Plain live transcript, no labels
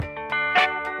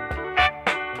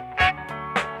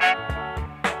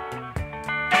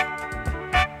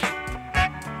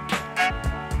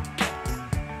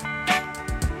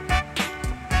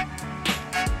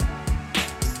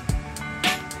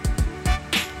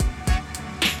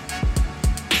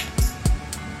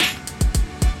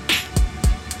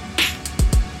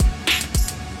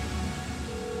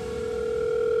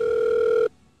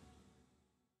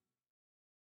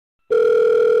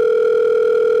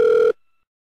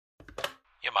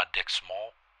dick's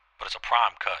small, but it's a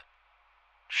prime cut.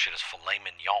 Shit is filet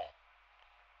mignon.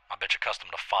 I bet you're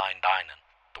accustomed to fine dining,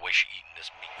 the way she eating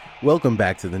this meat. Welcome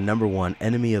back to the number one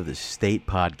Enemy of the State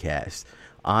podcast.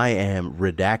 I am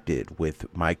Redacted with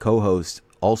my co-host,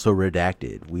 also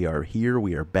Redacted. We are here.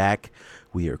 We are back.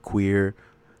 We are queer.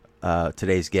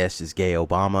 Today's guest is Gay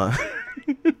Obama.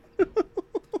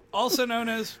 Also known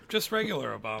as just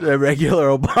regular Obama.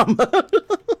 Regular Obama.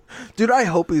 Dude, I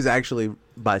hope he's actually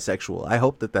bisexual. I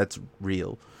hope that that's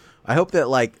real. I hope that,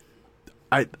 like,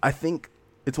 I think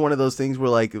it's one of those things where,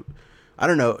 like, I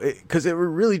don't know, because it would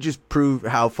really just prove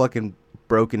how fucking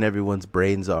broken everyone's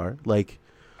brains are. Like,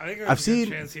 I think I've seen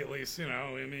a chance he at least,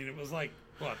 I mean, it was like,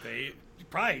 what, they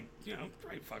probably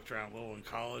fucked around a little in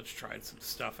college, tried some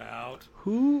stuff out.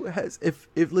 Who has, if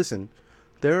listen,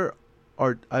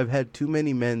 I've had too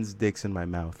many men's dicks in my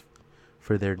mouth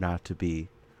for there not to be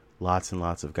lots and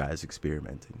lots of guys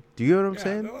experimenting. Do you know what I'm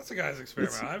saying? Yeah, lots of guys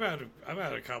experiment. I've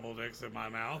had a couple dicks in my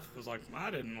mouth. It was like, I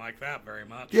didn't like that very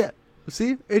much. Yeah.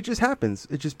 See, it just happens.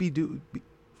 It just be.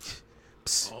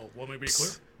 Oh, let me be clear.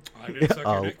 I did suck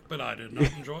your dick, but I did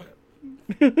not enjoy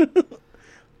it.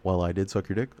 Well, I did suck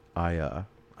your dick. I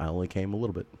only came a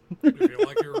little bit. If you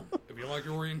like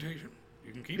your orientation,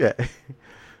 you can keep it.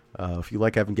 Yeah. If you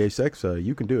like having gay sex,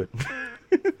 you can do it.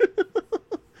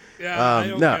 Yeah, I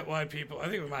don't get why people. I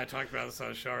think we might have talked about this on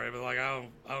the show, right? But like, I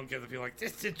don't get the people like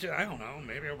this. I don't know.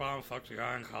 Maybe Obama fucked a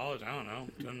guy in college. I don't know.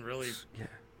 Doesn't really.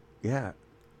 Yeah.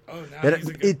 Oh, now he's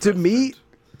a good to me,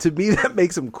 that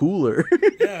makes him cooler.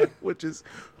 Yeah. Which is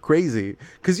crazy,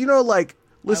 because like,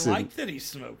 listen. I like that he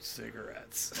smoked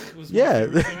cigarettes. It was my Yeah.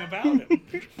 favorite thing about him.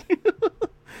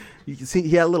 You can see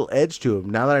he had a little edge to him.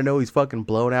 Now that I know he's fucking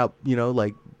blown out,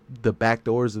 like the back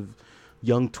doors of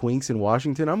young twinks in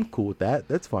Washington, I'm cool with that.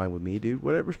 That's fine with me, dude.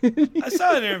 Whatever. I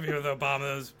saw an interview with Obama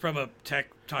that was from a tech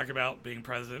talking about being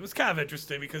president. It was kind of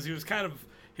interesting because he was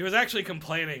actually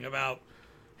complaining about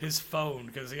his phone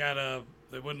because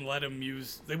they wouldn't let him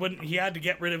use, he had to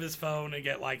get rid of his phone and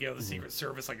get the Secret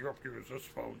Service, like, you have to use this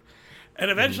phone. And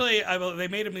eventually, they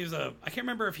made him use I can't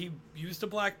remember if he used a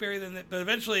BlackBerry then, but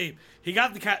eventually he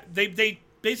got they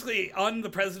basically, on the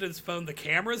president's phone, the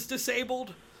camera's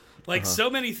disabled. Like, so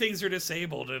many things are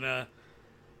disabled, and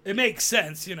it makes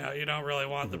sense, you don't really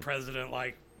want the president,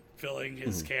 like, filling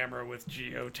his camera with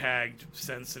geotagged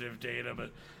sensitive data,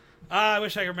 but I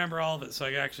wish I could remember all of it so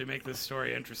I could actually make this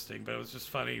story interesting, but it was just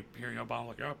funny hearing Obama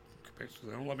like, oh,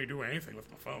 basically, they don't let me do anything with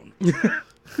my phone.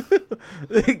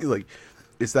 Like,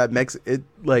 it's that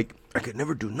I could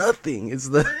never do nothing. It's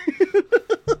the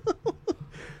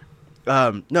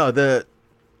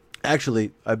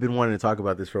actually, I've been wanting to talk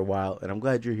about this for a while, and I'm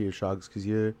glad you're here, Shogs, because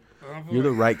you're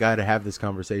the right guy to have this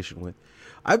conversation with.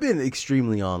 I've been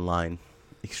extremely online,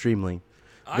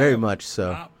 very much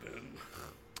so. Not been.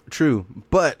 True,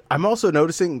 but I'm also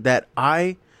noticing that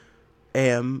I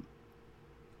am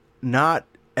not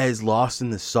as lost in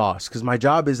the sauce, because my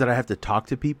job is that I have to talk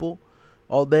to people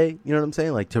all day. You know what I'm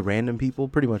saying? Like, to random people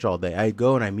pretty much all day. I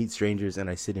go and I meet strangers and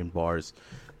I sit in bars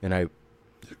and I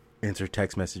answer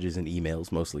text messages and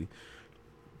emails, mostly,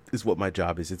 is what my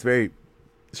job is. It's very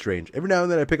strange. Every now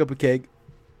and then I pick up a keg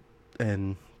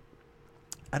and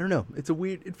I don't know. It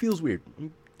feels weird.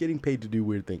 I'm getting paid to do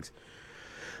weird things.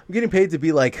 I'm getting paid to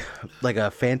be like a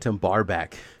phantom bar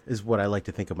back is what I like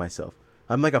to think of myself.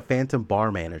 I'm like a phantom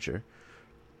bar manager,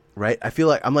 right? I feel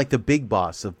like I'm like the big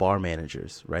boss of bar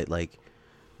managers, right? Like,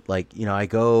 I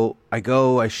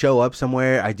show up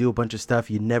somewhere, I do a bunch of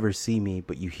stuff, you never see me,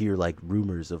 but you hear like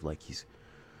rumors of like he's,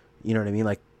 you know what I mean?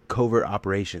 Like covert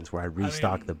operations where I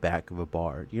restock the back of a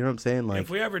bar. You know what I'm saying? Like, if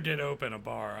we ever did open a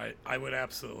bar, I would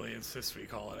absolutely insist we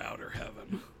call it Outer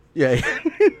Heaven. Yeah.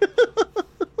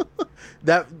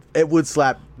 It would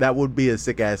slap. That would be a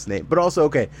sick ass name. But also,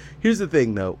 okay, here's the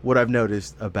thing though. What I've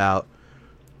noticed about,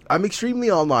 I'm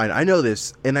extremely online. I know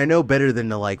this, and I know better than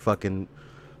to like fucking,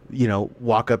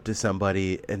 walk up to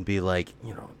somebody and be like,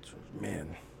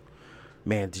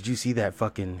 man, did you see the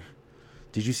fucking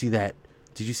that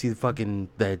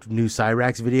new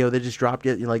Cyrax video that just dropped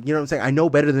yet? You're like, you know what I'm saying? I know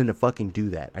better than to fucking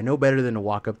do that. I know better than to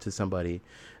walk up to somebody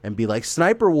and be like,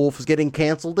 Sniper Wolf is getting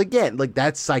canceled again. Like,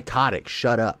 that's psychotic.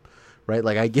 Shut up. Right?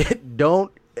 Like, I get,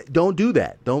 don't do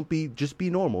that. Just be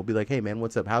normal. Be like, hey man,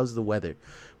 what's up? How's the weather?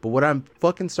 But what I'm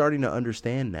fucking starting to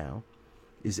understand now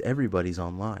is everybody's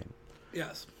online.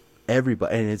 Yes.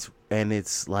 Everybody. And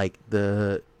it's like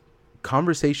the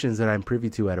conversations that I'm privy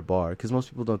to at a bar, because most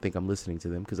people don't think I'm listening to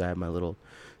them because I have my little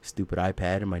stupid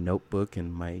iPad and my notebook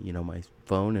and my my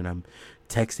phone, and I'm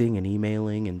texting and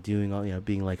emailing and doing all,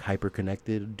 being like hyper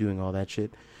connected, doing all that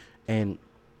shit. And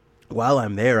while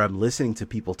I'm there, I'm listening to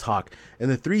people talk. And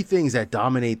the three things that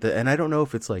dominate and I don't know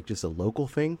if it's like just a local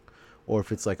thing or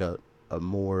if it's like a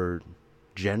more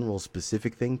general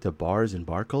specific thing to bars and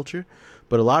bar culture,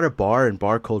 but a lot of bar and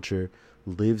bar culture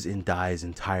lives and dies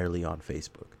entirely on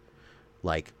Facebook.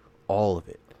 Like all of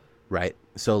it, right?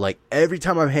 So like every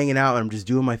time I'm hanging out and I'm just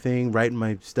doing my thing, writing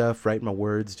my stuff, writing my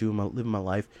words, living my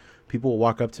life, people will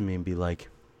walk up to me and be like,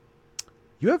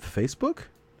 "You have Facebook?"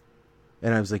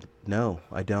 And I was like, "No,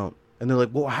 I don't." And they're like,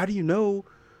 "Well, how do you know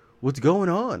what's going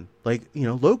on? Like, you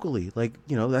know, locally, like,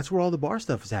 you know, that's where all the bar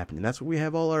stuff is happening. That's where we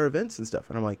have all our events and stuff."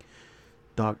 And I'm like,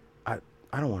 "Dog, I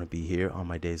don't want to be here on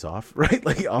my days off, right?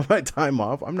 Like on my time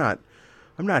off. I'm not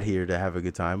here to have a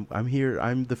good time.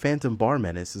 I'm the Phantom Bar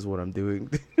Menace is what I'm doing."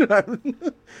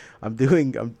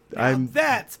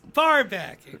 That's bar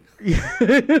backing.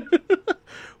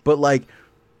 But like,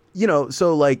 you know,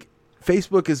 so like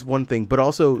Facebook is one thing, but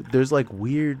also there's like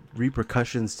weird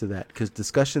repercussions to that because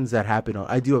discussions that happen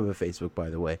I do have a Facebook,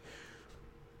 by the way,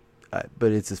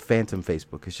 but it's a phantom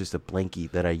Facebook. It's just a blankie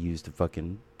that I use to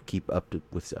fucking keep up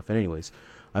with stuff. And anyways,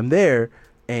 I'm there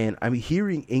and I'm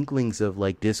hearing inklings of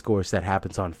like discourse that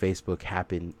happens on Facebook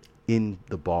happen in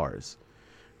the bars,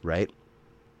 right?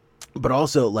 But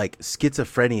also like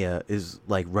schizophrenia is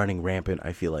like running rampant,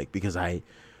 I feel like, because I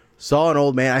saw an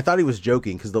old man. I thought he was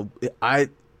joking because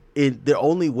the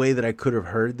only way that I could have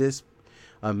heard this,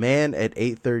 a man at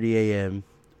 8:30 a.m.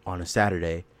 on a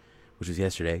Saturday, which was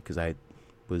yesterday, because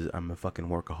I'm a fucking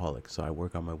workaholic, so I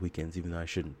work on my weekends even though I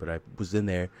shouldn't. But I was in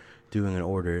there doing an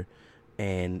order,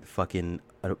 and fucking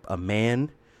a man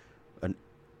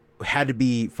had to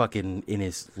be fucking in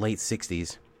his late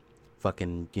 60s,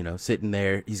 fucking, you know, sitting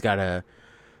there. He's got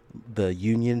the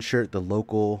union shirt, the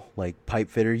local like pipe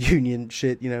fitter union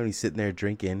shit, you know, and he's sitting there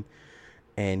drinking.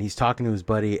 And he's talking to his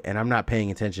buddy, and I'm not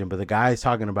paying attention, but the guy's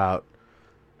talking about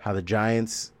how the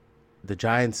Giants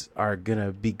are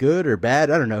gonna be good or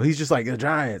bad. I don't know. He's just like, the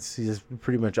Giants. He's just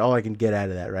pretty much all I can get out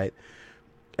of that, right?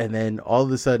 And then all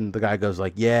of a sudden, the guy goes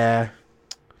like, "Yeah,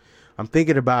 I'm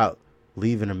thinking about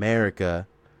leaving America,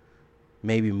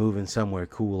 maybe moving somewhere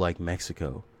cool like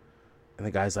Mexico." And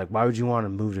the guy's like, "Why would you want to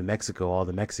move to Mexico? All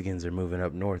the Mexicans are moving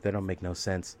up north. That don't make no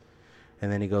sense."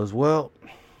 And then he goes, "Well,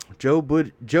 Joe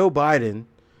Biden,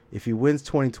 if he wins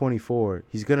 2024,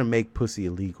 he's going to make pussy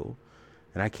illegal.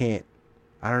 And I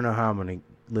don't know how I'm going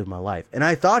to live my life." And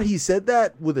I thought he said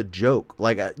that with a joke.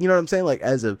 Like, you know what I'm saying? Like,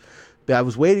 I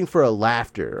was waiting for a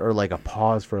laughter or like a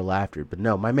pause for a laughter. But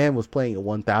no, my man was playing it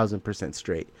 1,000%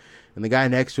 straight. And the guy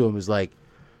next to him was like,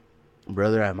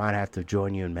 "Brother, I might have to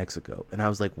join you in Mexico." And I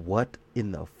was like, what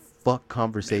in the fuck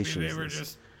conversation Maybe is they were this?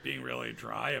 just being really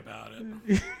dry about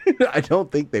it. I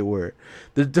don't think they were.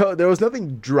 There was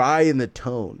nothing dry in the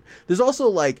tone. There's also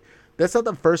like, that's not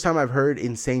the first time I've heard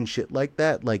insane shit like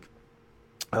that. Like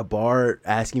a bar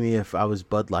asking me if I was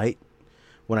Bud Light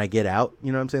when I get out.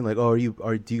 You know what I'm saying? Like, "Oh,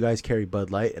 do you guys carry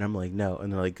Bud Light?" And I'm like, "No."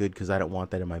 And they're like, "Good, because I don't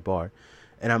want that in my bar."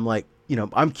 And I'm like, you know,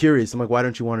 I'm curious. I'm like, "Why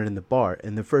don't you want it in the bar?"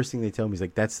 And the first thing they tell me is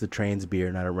like, "That's the trans beer,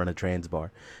 and I don't run a trans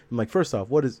bar." I'm like, first off,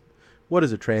 what is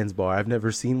a trans bar? I've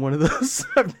never seen one of those.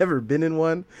 I've never been in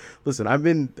one. Listen, I'm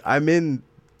in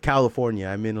California.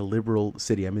 I'm in a liberal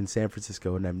city. I'm in San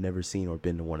Francisco, and I've never seen or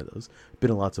been to one of those. I've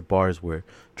been to lots of bars where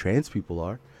trans people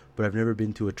are, but I've never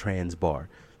been to a trans bar.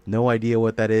 No idea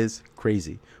what that is.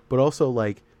 Crazy. But also,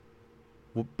 like,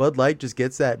 Bud Light just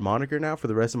gets that moniker now for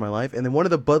the rest of my life. And then one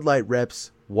of the Bud Light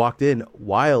reps walked in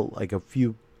like a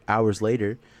few hours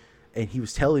later, and he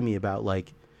was telling me about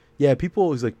like, yeah,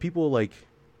 people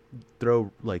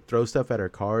throw stuff at our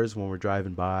cars when we're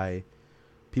driving by.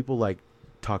 People like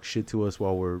talk shit to us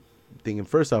while we're thinking.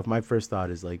 First off, my first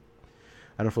thought is like,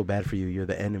 I don't feel bad for you. You're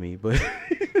the enemy, but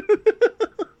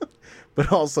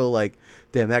but also like,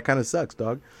 damn, that kind of sucks,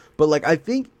 dog. But like, I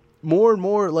think more and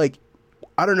more, like,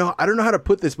 I don't know how to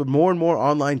put this, but more and more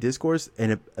online discourse,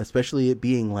 and especially it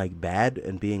being like bad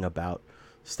and being about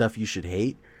stuff you should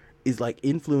hate, is like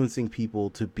influencing people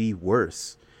to be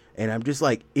worse. And I'm just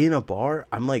like, in a bar,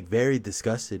 I'm like very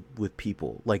disgusted with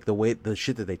people, like the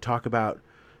shit that they talk about,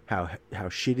 how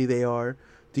shitty they are.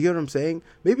 Do you get what I'm saying?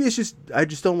 Maybe it's just I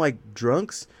just don't like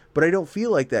drunks, but I don't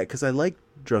feel like that because I like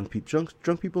drunk people.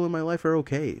 Drunk people in my life are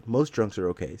okay. Most drunks are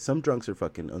okay. Some drunks are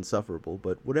fucking insufferable,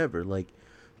 but whatever. Like,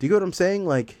 do you get what I'm saying?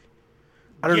 Like,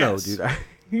 I don't know, dude.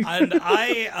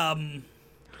 And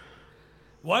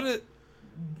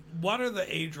what are the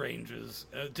age ranges?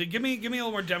 Give me a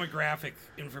little more demographic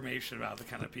information about the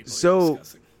kind of people you're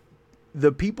discussing.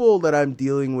 The people that I'm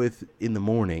dealing with in the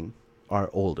morning are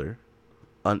older.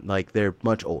 Like, they're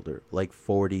much older, like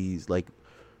 40s, like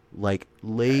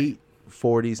late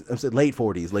 40s. I'm saying late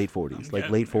 40s, like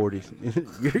late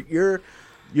 40s.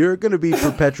 You're going to be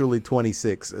perpetually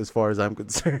 26 as far as I'm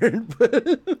concerned.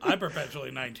 I'm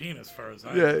perpetually 19 as far as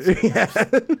I'm yeah.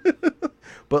 concerned.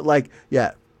 But like,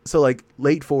 yeah. So like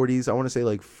late 40s, I want to say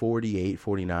like 48,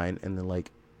 49, and then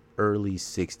like early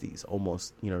 60s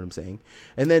almost, you know what I'm saying?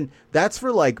 And then that's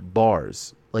for like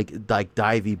bars, like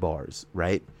divey bars,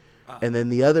 right? And then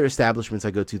the other establishments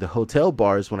I go to, the hotel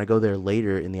bars, when I go there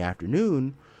later in the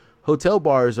afternoon, hotel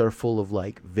bars are full of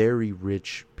like very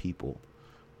rich people,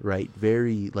 right?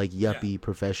 Very like yuppie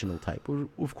professional type.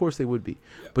 Of course they would be.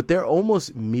 Yeah. But they're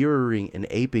almost mirroring and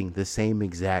aping the same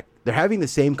exact, they're having the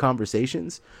same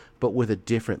conversations, but with a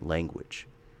different language,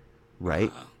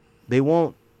 right? They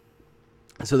won't.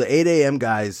 So the 8 a.m.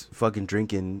 guys fucking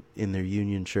drinking in their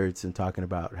union shirts and talking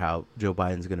about how Joe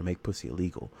Biden's going to make pussy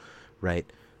illegal, right?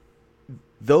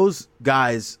 Those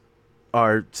guys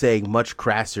are saying much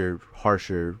crasser,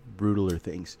 harsher, brutaler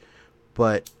things.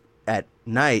 But at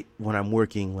night, when I'm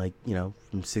working, like, you know,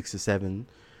 from 6 to 7,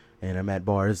 and I'm at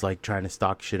bars, like, trying to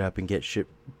stock shit up and get shit,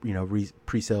 you know,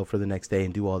 pre-sale for the next day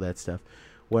and do all that stuff.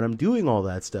 When I'm doing all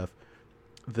that stuff,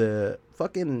 the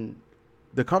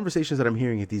conversations that I'm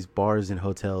hearing at these bars and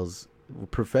hotels,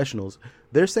 professionals,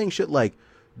 they're saying shit like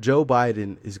Joe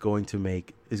Biden is going to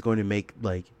make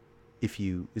like,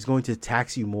 is going to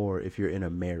tax you more if you're in a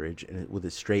marriage and with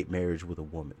a straight marriage with a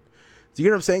woman. Do you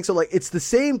get what I'm saying? So like, it's the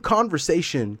same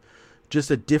conversation,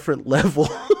 just a different level.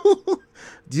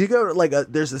 Do you go like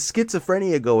there's a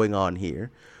schizophrenia going on here,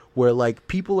 where like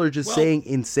people are just saying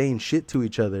insane shit to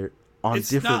each other on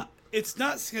different. It's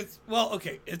not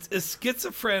okay. It's a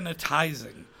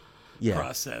schizophrenizing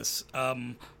process.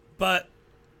 But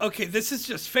okay, this is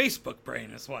just Facebook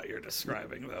brain, is what you're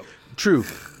describing, though. True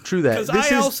that. Because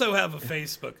I also have a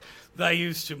Facebook that I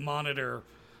use to monitor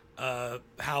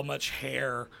how much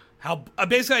hair.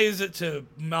 Basically, I use it to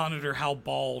monitor how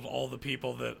bald all the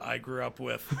people that I grew up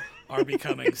with are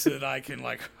becoming, so that I can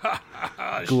like,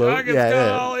 Shug has got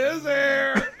all his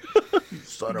hair.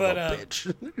 Son of a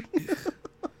bitch.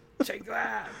 Take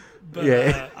that. But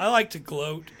I like to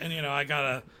gloat, and you know, I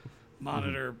gotta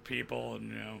monitor people,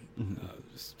 and you know,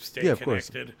 stay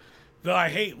connected. Though I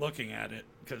hate looking at it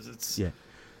because it's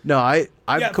No, I'm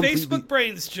completely... Facebook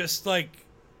brain's just like,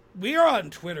 we are on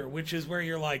Twitter, which is where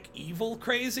you're like evil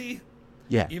crazy.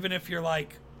 Yeah. Even if you're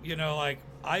like, you know, like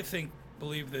I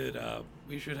believe that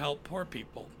we should help poor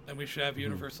people, and we should have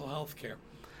universal health care.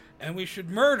 And we should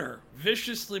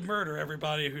viciously murder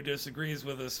everybody who disagrees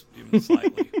with us even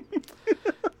slightly.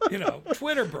 You know,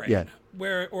 Twitter brain,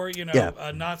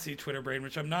 Nazi Twitter brain,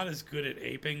 which I'm not as good at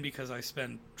aping because I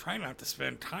try not to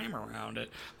spend time around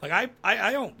it. Like I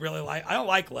don't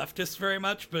like leftists very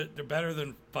much, but they're better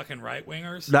than fucking right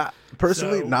wingers.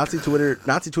 Personally, Nazi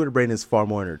Twitter brain is far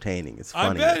more entertaining. It's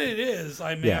funny. I bet it is.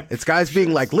 I mean, it's guys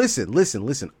being like, listen.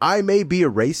 I may be a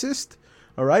racist,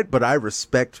 all right, but I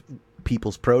respect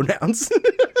people's pronouns.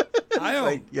 I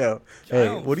don't.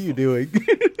 Like, what are you doing?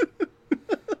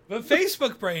 But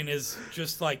Facebook brain is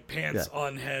just like pants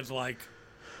on head, like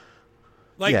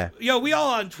we all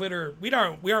on Twitter. We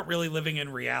aren't really living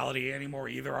in reality anymore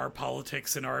either. Our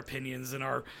politics and our opinions and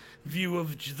our view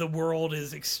of the world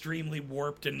is extremely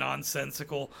warped and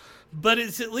nonsensical. But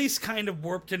it's at least kind of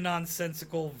warped and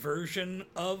nonsensical version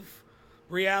of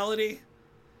reality.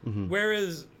 Mm-hmm.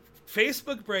 Whereas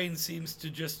Facebook brain seems to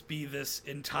just be this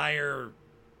entire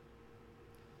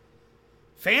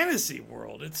fantasy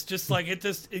world. It's just like, it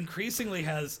just increasingly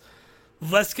has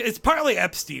less. It's partly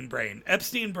Epstein brain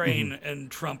and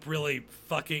Trump really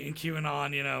fucking, and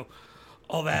QAnon, you know,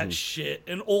 all that shit,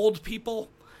 and old people,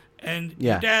 and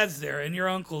your dad's there and your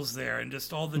uncle's there, and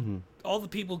just all the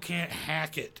people can't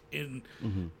hack it in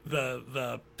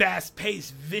the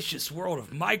fast-paced vicious world of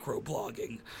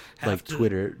microblogging, like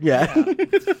Twitter.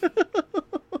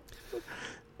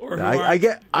 Or I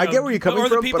get where you're coming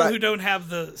from, or the people who don't have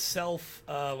the self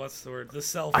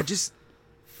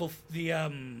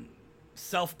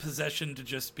self-possession to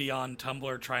just be on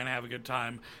Tumblr trying to have a good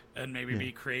time and maybe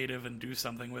be creative and do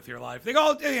something with your life. They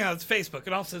go, it's Facebook.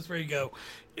 It also is where you go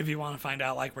if you want to find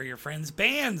out like where your friend's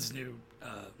band's new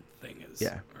thing is.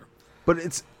 Yeah.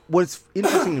 But what's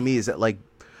interesting to me is that like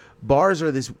bars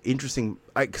are this interesting,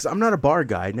 because I'm not a bar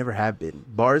guy. I never have been.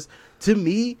 Bars, to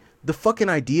me, the fucking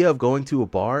idea of going to a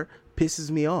bar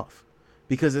pisses me off,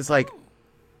 because it's like,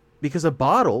 because a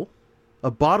bottle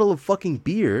of fucking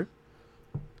beer,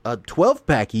 a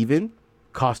 12-pack even,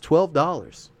 costs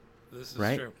 $12. This is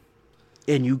right? True.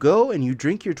 And you go and you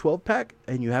drink your 12-pack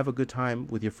and you have a good time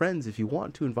with your friends if you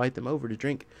want to invite them over to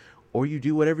drink, or you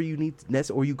do whatever you need,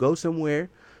 or you go somewhere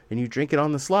and you drink it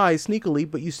on the sly sneakily,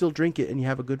 but you still drink it and you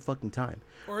have a good fucking time.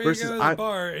 Or you go to the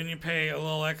bar and you pay a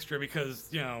little extra because,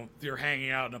 you know, you're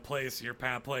hanging out in a place, you're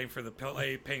paying for the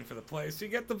place. You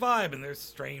get the vibe, and there's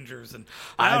strangers. And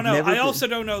I don't know. I also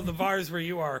don't know the bars where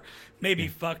you are maybe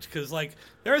fucked because, like,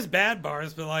 there's bad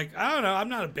bars, but, like, I don't know. I'm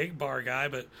not a big bar guy,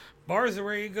 but bars are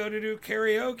where you go to do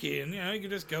karaoke, and, you know, you can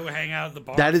just go hang out at the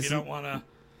bar if you don't want to.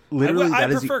 Literally, I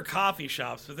prefer coffee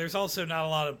shops, but there's also not a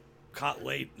lot of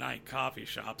late night coffee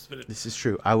shops. But this is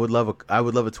true. I would love a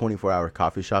 24-hour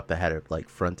coffee shop that had a like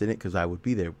front in it, because I would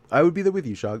be there. I would be there with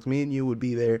you, Shogs. Me and you would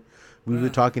be there. We were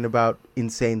talking about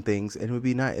insane things, and it would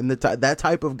be nice. And that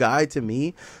type of guy, to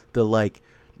me, the like,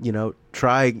 you know,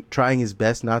 trying his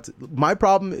best not to. My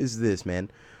problem is this,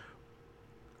 man.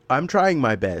 I'm trying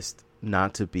my best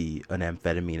not to be an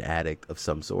amphetamine addict of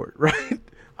some sort, right?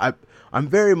 I'm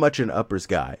very much an uppers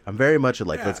guy. I'm very much a,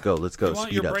 like, let's go, you want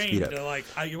speed your up, brain speed up. to, like,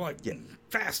 you want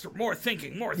faster, more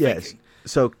thinking. Yes.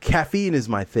 So caffeine is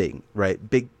my thing, right?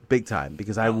 Big time,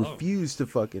 because I refuse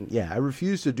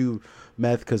to do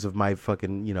meth because of my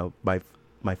fucking, you know,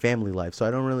 my family life. So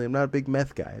I'm not a big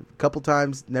meth guy. A couple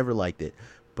times, never liked it,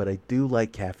 but I do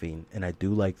like caffeine, and I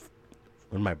do like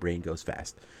when my brain goes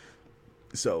fast.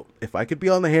 So if I could be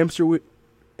on the hamster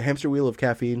wheel of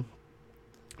caffeine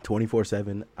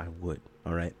 24/7, I would.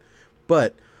 All right.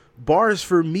 But bars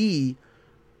for me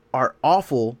are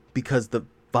awful because the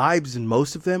vibes in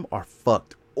most of them are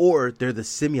fucked, or they're the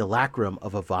simulacrum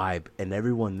of a vibe, and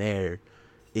everyone there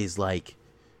is like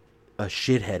a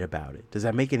shithead about it. Does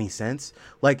that make any sense?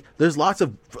 Like, there's lots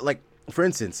of, like, for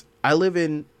instance, I live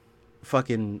in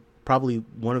fucking probably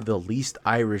one of the least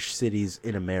Irish cities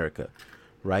in America,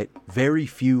 right? Very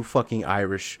few fucking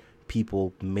Irish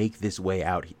people make their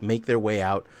way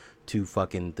out to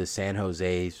fucking the San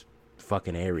Jose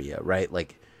fucking area, right?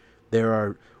 Like,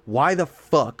 why the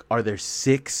fuck are there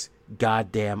 6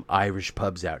 goddamn Irish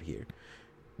pubs out here,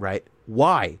 right?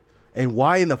 Why? And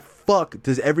why in the fuck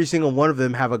does every single one of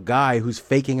them have a guy who's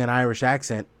faking an Irish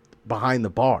accent behind the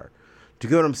bar? Do you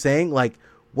get what I'm saying? Like,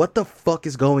 what the fuck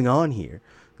is going on here?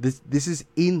 This is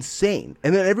insane.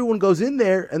 And then everyone goes in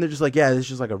there and they're just like, yeah, this is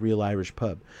just like a real Irish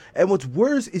pub. And what's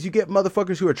worse is you get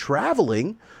motherfuckers who are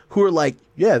traveling who are like,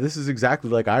 yeah, this is exactly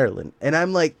like Ireland. And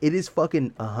I'm like, it is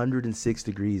fucking 106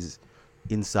 degrees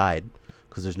inside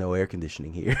because there's no air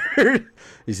conditioning here.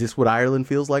 Is this what Ireland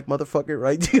feels like, motherfucker?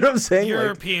 Right? Do you know what I'm saying?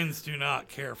 Europeans do not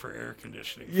care for air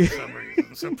conditioning for some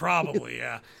reason. So probably,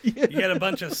 yeah. You get a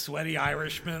bunch of sweaty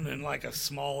Irishmen in like a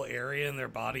small area and their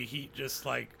body heat just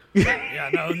like,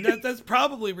 that's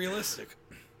probably realistic.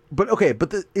 But okay,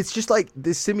 it's just like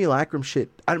this simulacrum shit.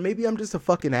 Maybe I'm just a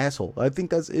fucking asshole. I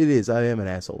think it is. I am an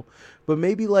asshole. But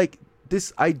maybe like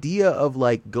this idea of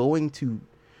like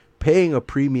paying a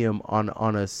premium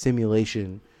on a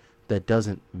simulation that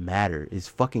doesn't matter is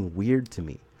fucking weird to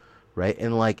me, right?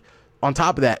 And like on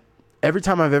top of that, every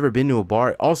time I've ever been to a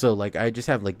bar, also like I just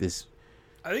have like this.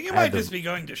 I think it might just be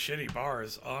going to shitty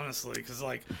bars, honestly, because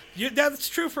like that's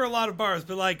true for a lot of bars.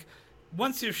 But like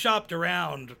once you've shopped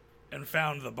around and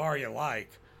found the bar you like,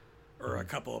 or a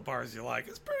couple of bars you like,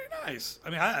 it's pretty nice.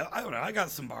 I mean, I don't know. I got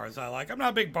some bars I like. I'm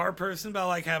not a big bar person, but I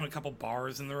like having a couple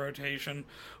bars in the rotation.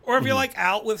 Or if you're like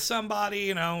out with somebody,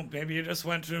 you know, maybe you just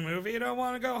went to a movie, you don't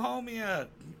want to go home yet.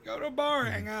 Go to a bar,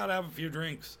 hang out, have a few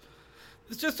drinks.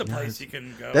 It's just a place you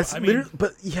can go.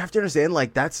 But you have to understand,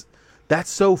 like that's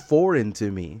so foreign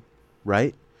to me,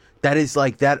 right? That is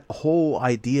like that whole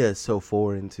idea is so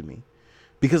foreign to me,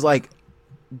 because like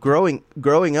growing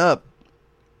up.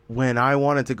 When I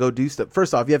wanted to go do stuff,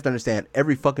 first off, you have to understand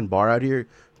every fucking bar out here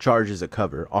charges a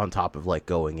cover on top of like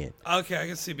going in. Okay, I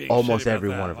can see being almost every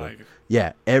one of them.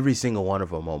 Yeah, every single one of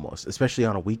them almost, especially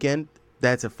on a weekend.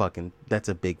 That's a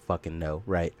big fucking no,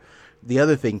 right? The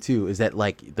other thing too is that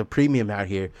like the premium out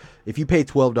here, if you pay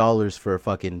 $12 for a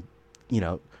fucking, you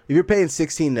know, if you're paying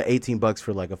 $16 to $18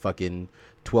 for like a fucking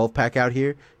 12-pack out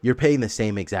here, you're paying the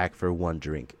same exact for one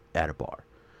drink at a bar,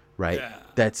 right? Yeah.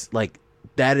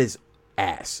 That is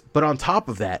ass. But on top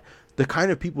of that, the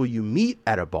kind of people you meet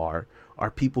at a bar are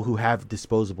people who have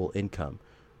disposable income,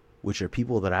 which are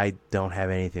people that I don't have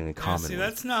anything in common with.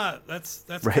 That's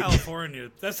right?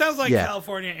 California. That sounds like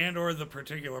California and or the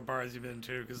particular bars you've been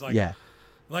to, because I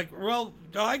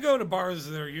go to bars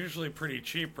that are usually pretty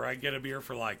cheap, where I get a beer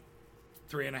for like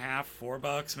 $3.50,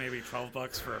 $4, maybe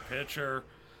 $12 for a pitcher.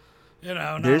 You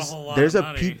know, not a whole lot of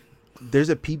money. There's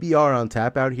a PBR on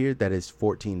tap out here that is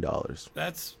 $14.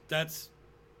 That's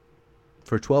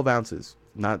for 12 ounces,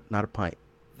 not a pint.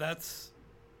 That's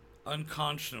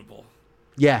unconscionable.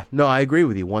 Yeah, no, I agree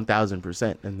with you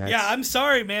 1,000%. And that's, Yeah, I'm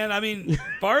sorry, man. I mean,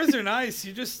 bars are nice.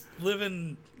 You just live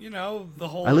in, the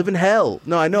whole. I live in hell.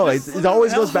 No, I know. You just It live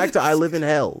always in goes hell. back to I live in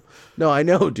hell. No, I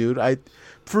know, dude.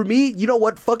 For me, you know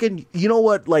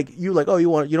what? Like you like. Oh, you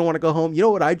don't want to go home. You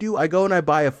know what I do? I go and I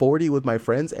buy a 40 with my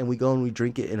friends, and we go and we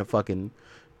drink it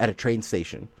at a train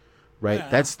station, right?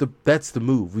 Yeah. That's the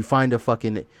move. We find a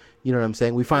fucking. You know what I'm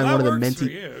saying? We find Well, one that of the works for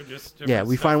many. you. Just Yeah, different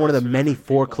we stuff find one of works the for many different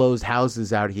people. foreclosed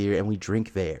houses out here, and we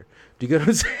drink there. Do you get what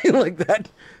I'm saying? Like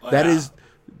that. Well, That yeah. is.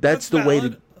 That's the way to.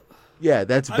 valid. Yeah,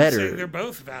 that's I'm better. saying they're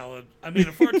both valid. I mean,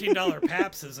 a $14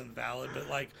 Paps isn't valid, but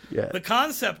like Yeah. the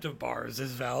concept of bars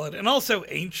is valid and also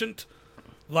ancient,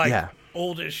 like Yeah.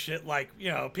 old as shit. Like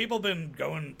people been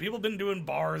doing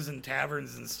bars and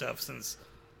taverns and stuff since.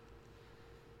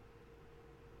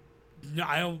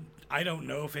 No, I don't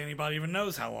know if anybody even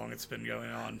knows how long it's been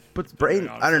going on. But It's been brain, going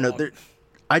on I don't for know.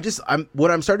 long. What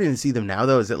I'm starting to see them now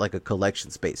though is at like a collection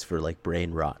space for like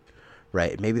brain rot,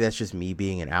 right? Maybe that's just me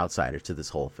being an outsider to this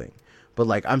whole thing. But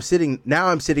like I'm sitting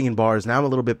in bars. Now I'm a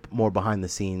little bit more behind the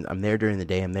scenes. I'm there during the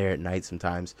day. I'm there at night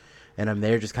sometimes, and I'm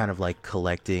there just kind of like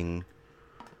collecting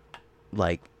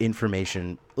like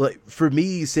information. Like for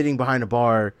me, sitting behind a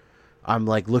bar, I'm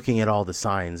like looking at all the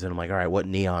signs, and I'm like, all right, what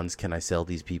neons can I sell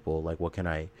these people? Like, what can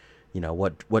I,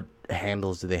 what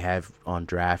handles do they have on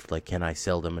draft? Like, can I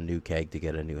sell them a new keg to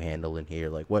get a new handle in here?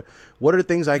 Like, what are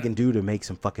things I can do to make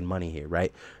some fucking money here,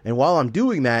 right? And while I'm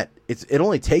doing that, it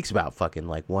only takes about fucking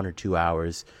like 1 or 2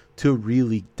 hours to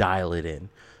really dial it in,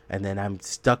 and then I'm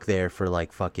stuck there for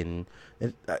like fucking.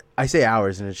 I say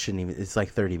hours, and it shouldn't even. It's like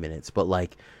 30 minutes, but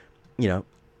like,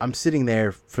 I'm sitting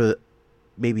there for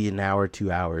maybe an hour,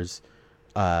 2 hours.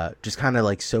 Just kind of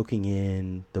like soaking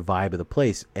in the vibe of the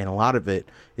place, and a lot of it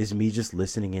is me just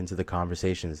listening into the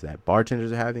conversations that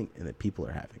bartenders are having and that people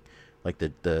are having, like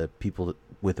the people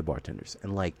with the bartenders,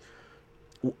 and like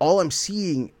all I'm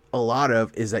seeing a lot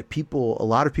of is that a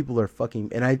lot of people are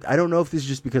fucking, and I don't know if this is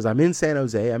just because I'm in San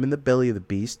Jose, I'm in the belly of the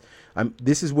beast,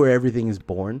 this is where everything is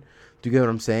born. Do you get what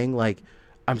I'm saying? Like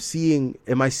am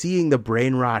I seeing the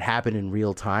brain rot happen in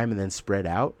real time and then spread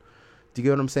out? Do you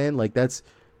get what I'm saying? Like that's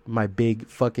my big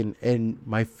fucking, and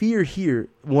my fear here,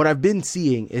 what I've been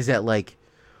seeing is that like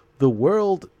the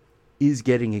world is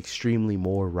getting extremely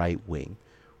more right wing.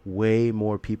 Way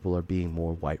more people are being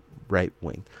more right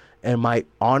wing. And my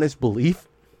honest belief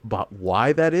about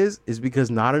why that is because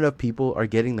not enough people are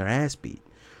getting their ass beat.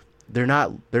 They're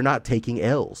not taking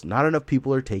L's. Not enough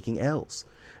people are taking L's.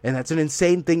 And that's an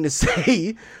insane thing to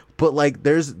say, but like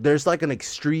there's like an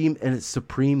extreme and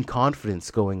supreme confidence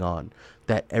going on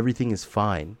that everything is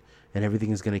fine and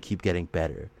everything is going to keep getting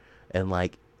better. And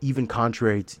like even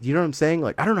contrary to, you know what I'm saying?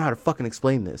 Like I don't know how to fucking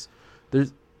explain this.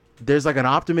 There's like an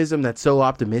optimism that's so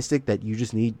optimistic that you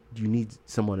need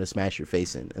someone to smash your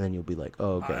face in, and then you'll be like,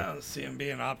 oh, okay. I don't see them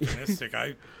being optimistic.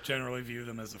 I generally view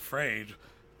them as afraid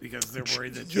because they're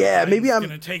worried that maybe I'm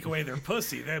going to take away their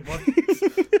pussy.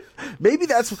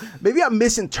 maybe I'm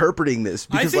misinterpreting this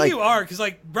I because think like you are, because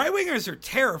like right wingers are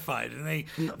terrified, and they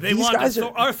these want guys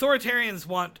authoritarians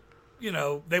want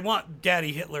they want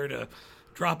Daddy Hitler to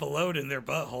drop a load in their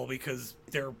butthole because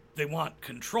they want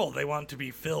control. They want to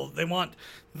be filled. They want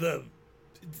the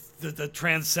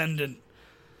transcendent.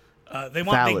 They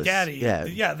want Phallus. Big Daddy.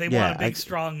 Yeah. They want a big,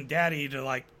 strong daddy to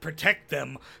like protect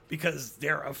them because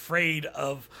they're afraid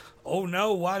of. Oh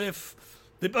no! What if?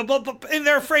 And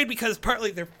they're afraid because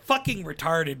partly they're fucking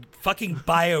retarded, fucking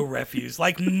bio refuse.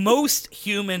 Like most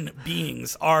human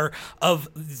beings are of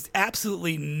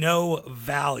absolutely no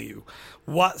value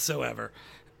whatsoever.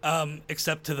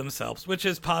 Except to themselves, which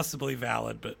is possibly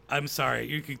valid, but I'm sorry,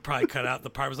 you could probably cut out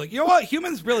the part was like, you know what,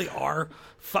 humans really are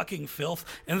fucking filth,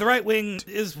 and the right wing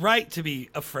is right to be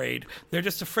afraid. They're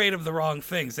just afraid of the wrong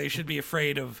things. They should be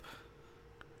afraid of,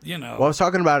 well, I was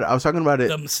talking about it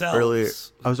themselves earlier.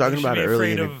 I was talking about it earlier.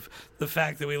 Afraid of the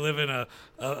fact that we live in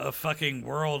a fucking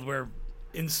world where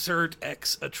insert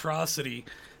X atrocity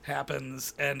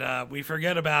happens, and we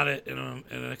forget about it in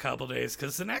a couple days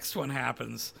because the next one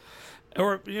happens.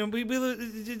 Or shit's,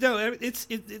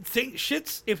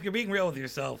 if you're being real with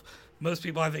yourself, most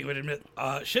people I think would admit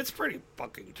shit's pretty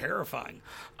fucking terrifying.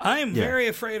 I am very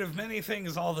afraid of many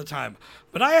things all the time,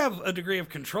 but I have a degree of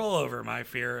control over my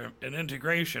fear and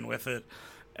integration with it,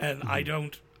 and I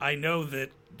know that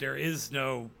there is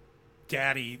no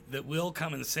daddy that will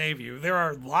come and save you. There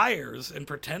are liars and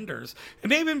pretenders, and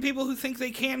maybe even people who think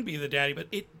they can be the daddy, but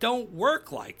it don't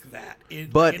work like that.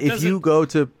 But if you go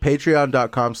to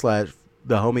patreon.com/the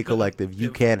homie collective,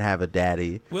 you can have a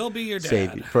daddy. We'll be your dad.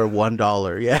 Save you for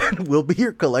 $1. Yeah, we'll be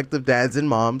your collective dads and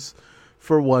moms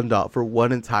for $1 for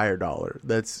 $1 entire.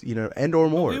 That's and or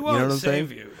more. We won't you know what I'm save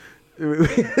saying? you.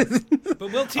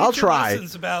 But we'll teach I'll you try.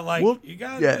 lessons about like you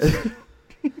got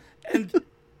And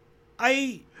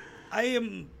I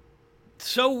am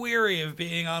so weary of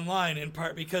being online, in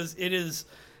part because it is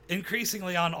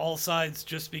increasingly on all sides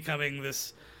just becoming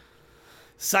this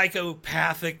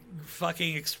psychopathic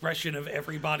fucking expression of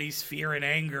everybody's fear and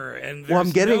anger, and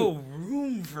there's no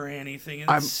room for anything.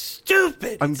 And it's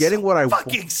stupid. I'm getting what I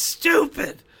fucking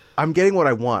stupid. I'm getting what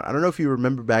I want. I don't know if you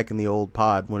remember back in the old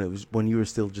pod when you were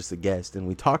still just a guest and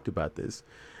we talked about this,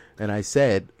 and I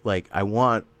said like I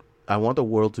want the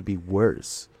world to be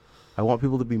worse. I want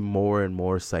people to be more and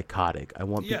more psychotic. I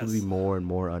want people to be more and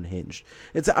more unhinged.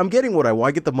 I'm getting what I want.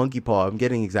 I get the monkey paw. I'm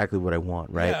getting exactly what I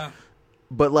want, right? Yeah.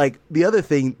 But like the other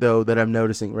thing though that I'm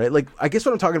noticing, right? Like I guess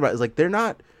what I'm talking about is like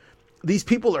these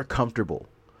people are comfortable.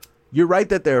 You're right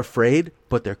that they're afraid,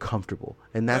 but they're comfortable,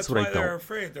 and that's what I don't. They're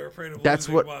afraid. They're afraid of that's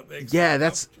what makes them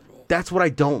comfortable. That's what I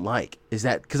don't like. Is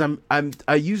that because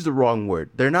I use the wrong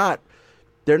word. They're not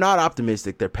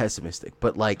optimistic. They're pessimistic,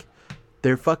 but like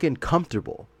they're fucking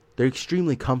comfortable. They're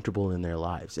extremely comfortable in their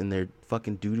lives, in their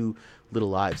fucking doo-doo little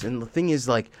lives. And the thing is,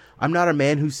 like, I'm not a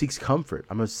man who seeks comfort.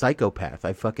 I'm a psychopath.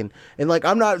 And like,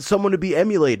 I'm not someone to be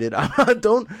emulated.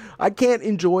 I can't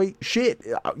enjoy shit.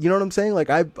 You know what I'm saying? Like,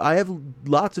 I have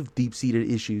lots of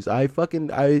deep-seated issues. I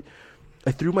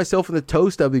threw myself in the toe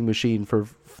stubbing machine for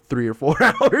 3 or 4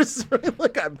 hours. Right?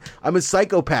 Like, I'm a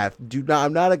psychopath.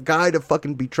 I'm not a guy to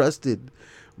fucking be trusted.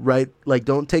 Right? Like,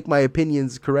 don't take my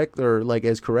opinions correct or like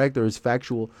as correct or as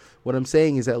factual. What I'm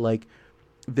saying is that like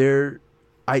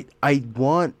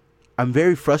I'm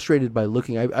very frustrated by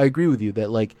looking. I agree with you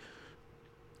that like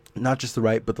not just the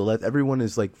right but the left, everyone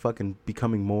is like fucking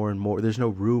becoming more and more. There's no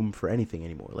room for anything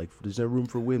anymore. Like there's no room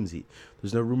for whimsy.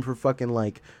 There's no room for fucking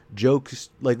like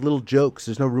jokes, like little jokes.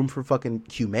 There's no room for fucking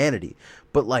humanity.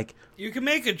 But like you can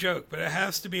make a joke, but it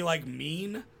has to be like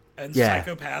mean and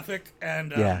psychopathic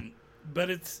and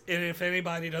but if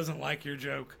anybody doesn't like your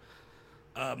joke,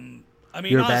 I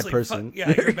mean, you're honestly, a bad person.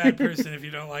 You're a bad person if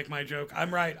you don't like my joke.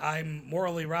 I'm right. I'm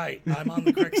morally right. I'm on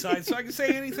the correct side, so I can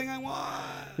say anything I want.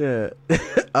 Yeah.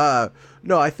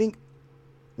 No, I think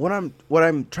what I'm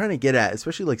trying to get at,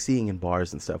 especially like seeing in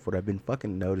bars and stuff, what I've been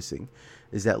fucking noticing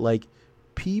is that like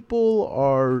people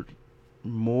are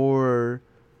more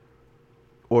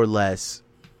or less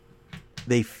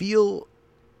they feel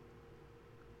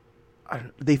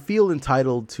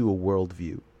entitled to a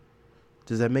worldview.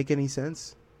 Does that make any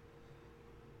sense?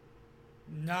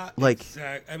 Not like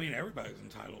exact. I mean, everybody's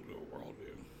entitled to a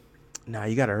worldview. Nah,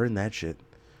 you gotta earn that shit,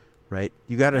 right?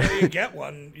 You gotta. Well, you get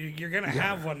one. You're gonna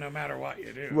have one no matter what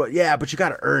you do. Well, yeah, but you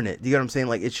gotta earn it. You know what I'm saying?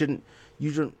 Like it shouldn't.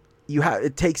 You shouldn't.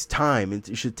 It takes time.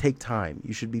 It should take time.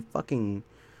 You should be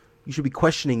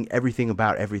questioning everything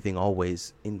about everything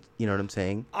always. You know what I'm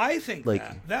saying? I think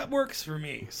like that works for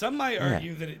me. Some might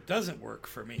argue that it doesn't work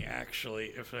for me.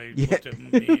 Actually, if I looked at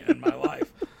me and my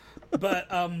life.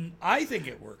 But I think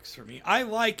it works for me. I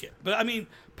like it. But I mean,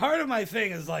 part of my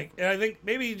thing is like, and I think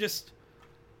maybe just,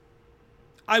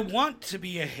 I want to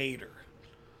be a hater.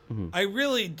 Mm-hmm. I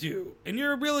really do. And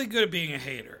you're really good at being a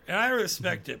hater. And I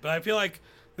respect it. But I feel like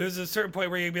there's a certain point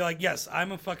where you'd be like, yes,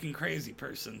 I'm a fucking crazy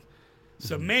person.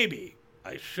 So maybe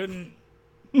I shouldn't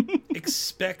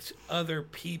expect other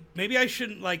people. Maybe I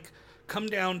shouldn't like come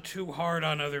down too hard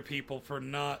on other people for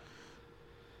not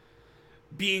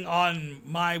being on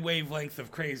my wavelength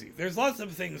of crazy. There's lots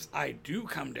of things I do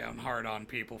come down hard on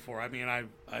people for. I mean, I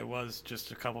was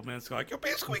just a couple minutes ago like,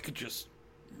 basically we could just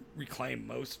reclaim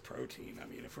most protein. I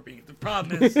mean, if we're being, the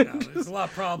problem is, there's a lot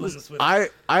of problems with I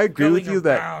agree with you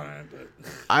that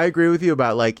I agree with you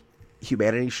about like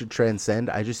humanity should transcend.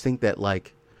 I just think that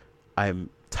like I'm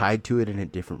tied to it in a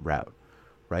different route,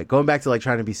 right? Going back to like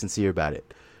trying to be sincere about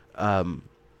it.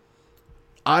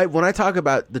 When I talk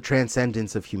about the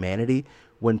transcendence of humanity,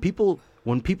 when people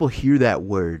hear that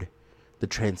word, the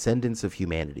transcendence of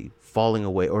humanity, falling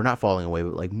away, or not falling away,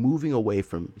 but like moving away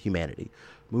from humanity,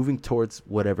 moving towards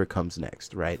whatever comes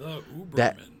next, right? The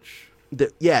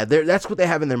Ubermensch. That's what they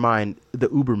have in their mind, the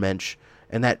Ubermensch.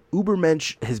 And that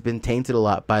Ubermensch has been tainted a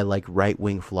lot by like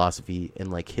right-wing philosophy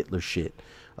and like Hitler shit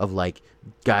of like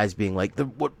guys being like,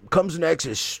 what comes next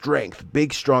is strength,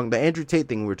 big, strong. The Andrew Tate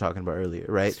thing we were talking about earlier,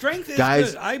 right? Strength is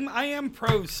good. I am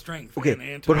pro strength.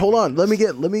 Okay, but hold on. Let me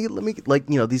get like,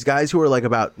 these guys who are like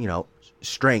about,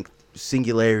 strength,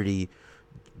 singularity,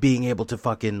 being able to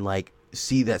fucking like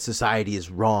see that society is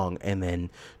wrong and then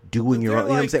doing your own,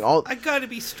 like, I'm saying? I gotta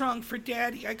be strong for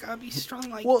daddy. I gotta be strong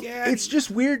like daddy. It's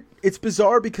just weird. It's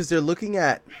bizarre because they're looking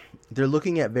at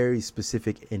very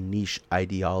specific and niche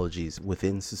ideologies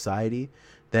within society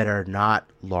that are not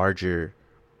larger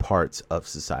parts of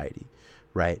society,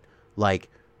 right? Like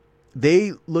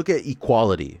they look at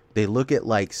equality. They look at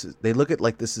like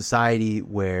the society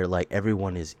where like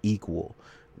everyone is equal,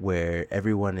 where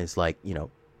everyone is like, you know,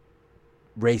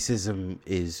 racism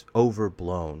is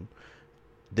overblown.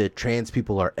 The trans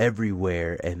people are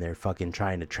everywhere and they're fucking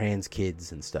trying to trans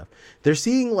kids and stuff. They're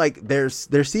seeing like they're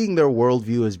seeing their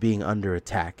worldview as being under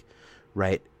attack,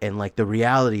 right? And like the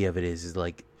reality of it is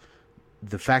like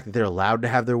the fact that they're allowed to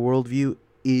have their worldview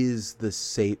is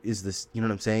you know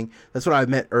what I'm saying? That's what I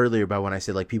meant earlier by when I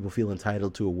said like people feel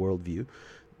entitled to a worldview.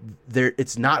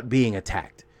 It's not being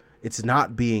attacked. It's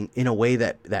not being in a way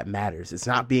that matters. It's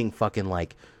not being fucking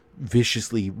like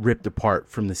viciously ripped apart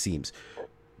from the seams.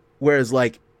 Whereas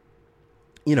like,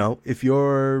 you know, if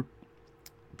you're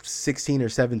 16 or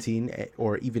 17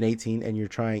 or even 18 and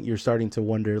you're starting to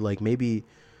wonder like maybe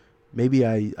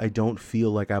I don't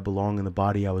feel like I belong in the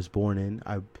body I was born in.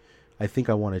 I think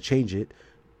I want to change it.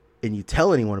 And you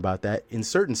tell anyone about that, in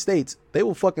certain states, they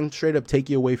will fucking straight up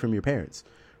take you away from your parents,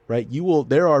 right?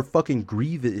 There are fucking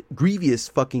grievous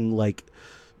fucking like,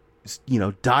 you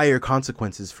know, dire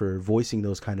consequences for voicing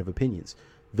those kind of opinions.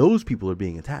 Those people are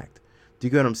being attacked. Do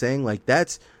you get what I'm saying? Like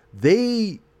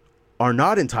they are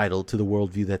not entitled to the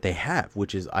worldview that they have,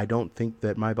 which is, I don't think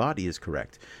that my body is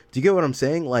correct. Do you get what I'm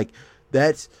saying? Like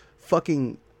that's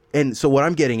fucking. And so what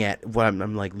I'm getting at, what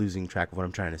I'm like losing track of what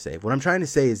I'm trying to say. What I'm trying to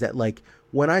say is that like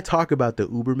when I talk about the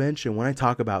Ubermensch and when I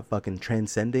talk about fucking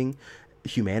transcending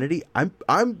humanity,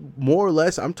 I'm more or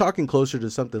less, I'm talking closer to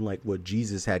something like what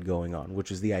Jesus had going on,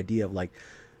 which is the idea of like,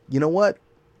 you know what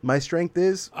my strength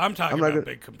is? I'm talking about a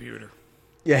big computer.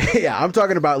 Yeah. I'm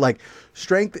talking about like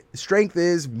strength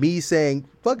is me saying,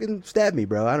 fucking stab me,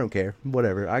 bro. I don't care.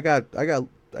 Whatever. I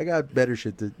got better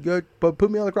shit to go, but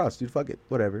put me on the cross, dude. Fuck it.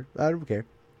 Whatever. I don't care.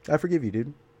 I forgive you,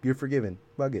 dude. You're forgiven.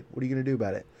 Fuck it. What are you going to do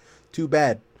about it? Too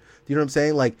bad. Do you know what I'm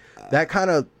saying? Like that kind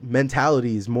of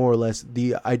mentality is more or less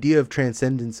the idea of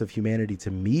transcendence of humanity to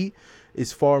me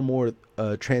is far more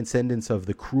transcendence of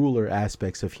the crueler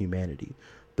aspects of humanity.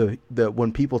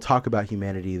 When people talk about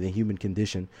humanity, the human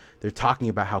condition, they're talking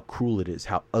about how cruel it is,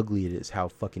 how ugly it is, how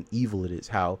fucking evil it is,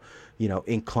 how, you know,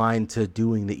 inclined to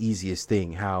doing the easiest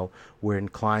thing, how we're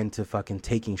inclined to fucking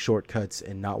taking shortcuts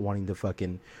and not wanting to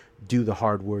fucking do the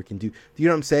hard work and do you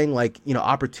know what I'm saying? Like, you know,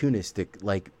 opportunistic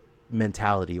like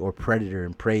mentality or predator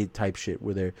and prey type shit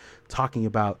where they're talking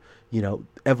about, you know,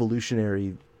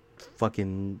 evolutionary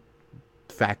fucking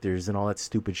factors and all that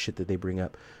stupid shit that they bring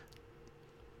up.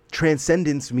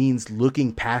 Transcendence means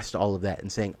looking past all of that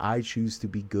and saying, I choose to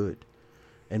be good.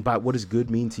 And by what does good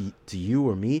mean to you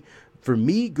or me? For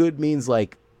me, good means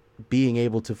like being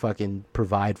able to fucking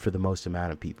provide for the most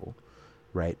amount of people,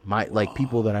 right?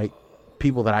 People that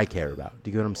I care about.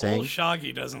 Do you get what I'm saying? Old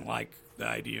Shaggy doesn't like the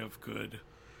idea of good.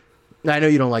 I know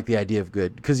you don't like the idea of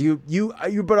good because you,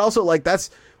 but also like that's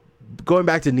going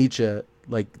back to Nietzsche,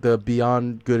 like the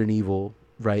beyond good and evil,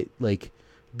 right? Like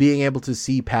being able to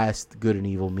see past good and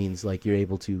evil means like you're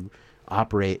able to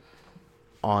operate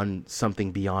on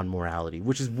something beyond morality,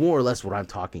 which is more or less what I'm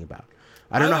talking about.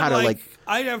 I don't know how to like.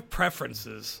 I have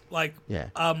preferences. Like, yeah.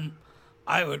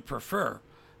 I would prefer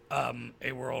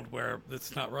a world where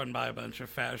it's not run by a bunch of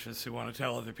fascists who want to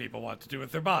tell other people what to do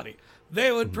with their body.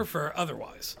 They would prefer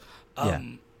otherwise.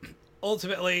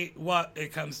 Ultimately, what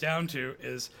it comes down to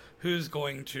is who's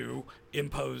going to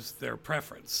impose their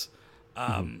preference.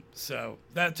 So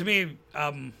that to me,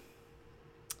 well,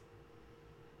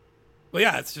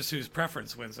 yeah, it's just whose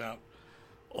preference wins out.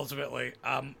 Ultimately,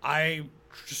 I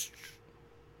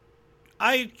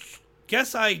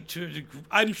guess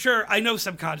I'm sure I know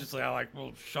subconsciously I like,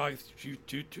 well, Sean, you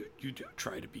do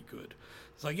try to be good.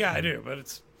 It's like, yeah, I do, but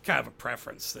it's kind of a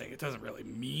preference thing. It doesn't really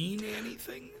mean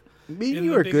anything. Me and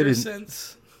you are good in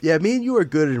sense. Yeah, me and you are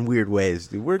good in weird ways,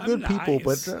 dude. We're good people,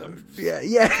 but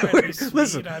yeah.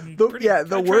 Listen, I try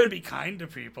to be kind to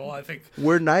people. I think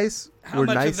we're nice. How we're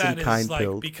much nice of that and kind is like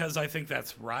pilled. because I think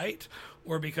that's right,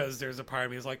 or because there's a part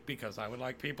of me is like because I would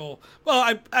like people.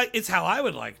 Well, it's how I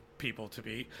would like people to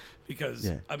be.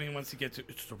 Because I mean, once you get to,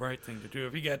 it's the right thing to do.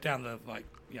 If you get down the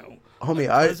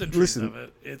homie, listen. Of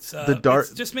it,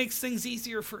 it just makes things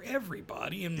easier for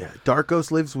everybody. And Dark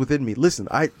Ghost lives within me. Listen,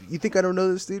 you think I don't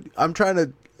know this, dude? I'm trying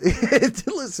to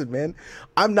listen, man.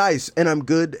 I'm nice and I'm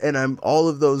good and I'm all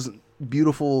of those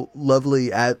beautiful,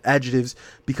 lovely adjectives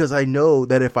because I know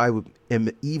that if I am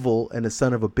evil and a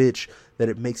son of a bitch, that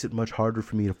it makes it much harder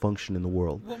for me to function in the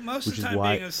world. Well, most of the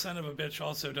time, being a son of a bitch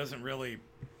also doesn't really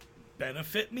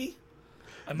benefit me.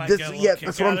 I might get a little kick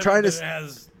that's what out I'm of trying it, to. But it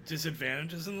has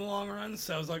disadvantages in the long run.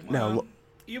 So I was like,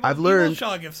 I've learned.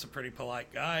 Shoggoth's a pretty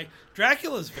polite guy.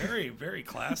 Dracula's very, very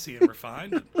classy and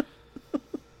refined.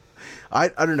 I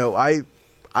don't know. I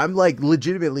I'm like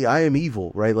legitimately, I am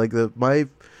evil, right? Like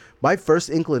my first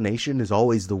inclination is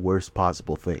always the worst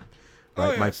possible thing. Oh,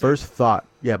 Right? yeah, My same. first thought,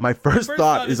 my first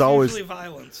thought is always usually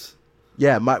violence.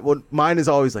 yeah. Mine is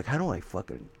always like, how do I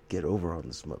fucking get over on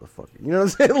this motherfucker? You know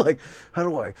what I'm saying? Like, how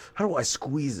do I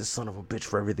squeeze this son of a bitch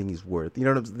for everything he's worth? You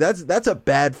know what I'm saying? That's a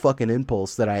bad fucking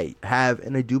impulse that I have,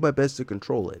 and I do my best to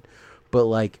control it. But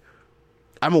like,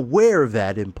 I'm aware of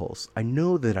that impulse. I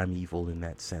know that I'm evil in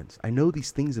that sense. I know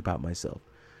these things about myself,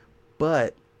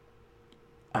 but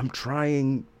I'm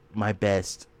trying my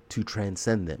best to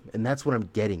transcend them, and that's what I'm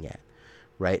getting at.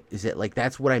 Right? Is it like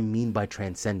that's what I mean by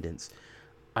transcendence?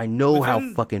 I know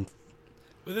how fucking.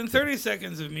 Within 30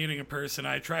 seconds of meeting a person,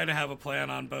 I try to have a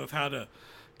plan on both how to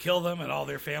kill them and all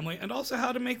their family, and also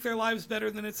how to make their lives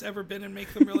better than it's ever been and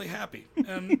make them really happy.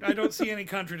 And I don't see any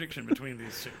contradiction between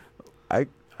these two.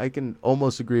 I can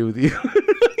almost agree with you.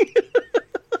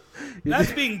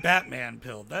 That's being Batman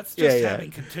pilled. That's just having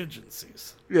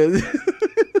contingencies. Yeah,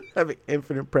 having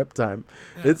infinite prep time.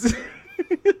 Yeah. It's.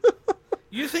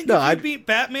 You think if you beat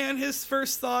Batman, his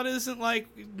first thought isn't like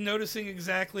noticing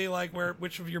exactly like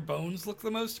which of your bones look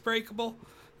the most breakable?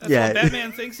 That's what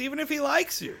Batman thinks, even if he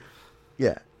likes you.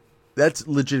 Yeah, that's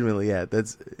legitimately it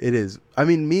is. I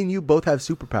mean, me and you both have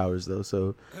superpowers though,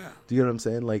 so do you know what I'm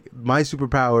saying? Like my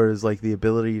superpower is like the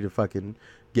ability to fucking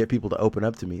get people to open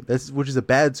up to me. Which is a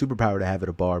bad superpower to have at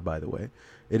a bar, by the way.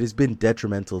 It has been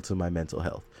detrimental to my mental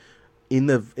health. In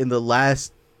the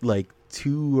last like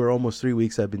 2 or almost 3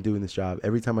 weeks I've been doing this job,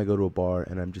 every time I go to a bar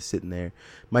and I'm just sitting there,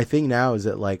 my thing now is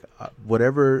that like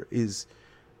whatever is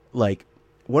like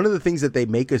one of the things that they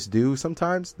make us do,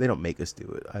 sometimes they don't make us do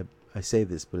it. I say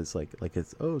this, but it's like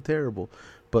it's terrible.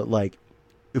 But like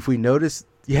if we notice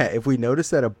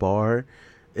that a bar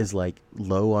is like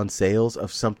low on sales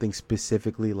of something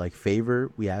specifically, like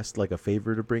we asked like a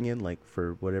favor to bring in, like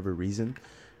for whatever reason,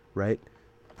 right?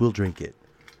 We'll drink it.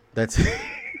 That's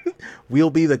we'll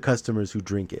be the customers who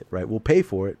drink it, right? We'll pay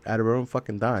for it out of our own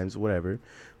fucking dimes, whatever,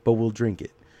 but we'll drink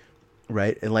it,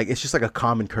 right? And like it's just like a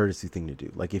common courtesy thing to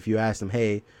do. Like if you ask them,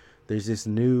 hey, there's this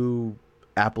new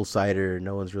apple cider,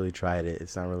 no one's really tried it,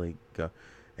 it's not really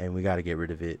and we got to get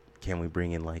rid of it. Can we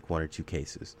bring in like 1 or 2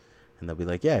 cases? And they'll be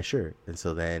like, yeah, sure. And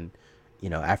so then,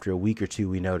 after a week or two,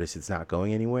 we notice it's not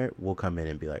going anywhere. We'll come in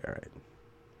and be like, all right,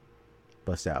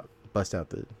 bust out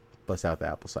the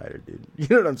apple cider, dude. You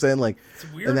know what I'm saying? Like,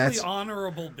 it's weirdly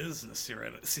honorable business here.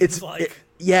 It seems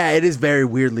it is very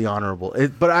weirdly honorable.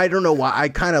 But I don't know why. I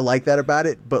kind of like that about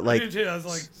it. But like, I do too. I was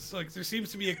like, it's like there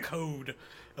seems to be a code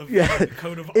of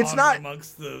it's honor not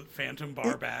amongst the phantom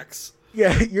barbacks.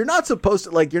 Yeah, you're not supposed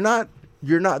to like. You're not.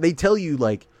 They tell you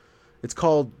like, it's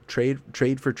called trade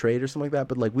for trade or something like that.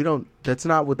 But like, we don't. That's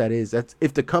not what that is. That's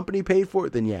if the company paid for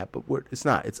it, then yeah. But it's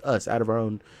not. It's us out of our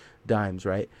own dimes,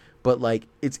 right? But like,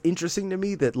 it's interesting to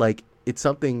me that like it's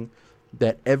something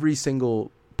that every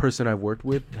single person I've worked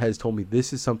with has told me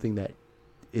this is something that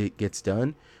it gets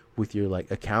done with your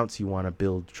like accounts you want to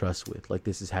build trust with. Like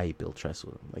this is how you build trust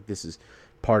with them. Like this is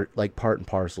part and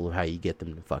parcel of how you get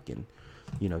them to fucking,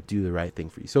 do the right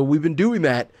thing for you. So we've been doing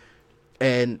that.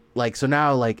 And like, so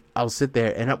now like I'll sit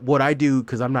there and what I do,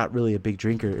 cause I'm not really a big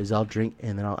drinker, is I'll drink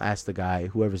and then I'll ask the guy,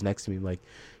 whoever's next to me, like,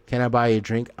 can I buy you a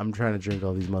drink? I'm trying to drink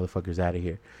all these motherfuckers out of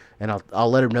here. And I'll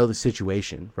let them know the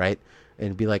situation. Right.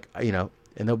 And be like, and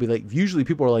they'll be like, usually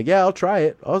people are like, yeah, I'll try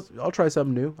it. I'll try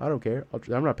something new. I don't care.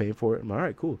 I'm not paying for it. I'm like, all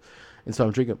right, cool. And so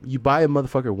I'm drinking. You buy a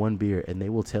motherfucker one beer and they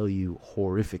will tell you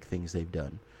horrific things they've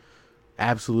done.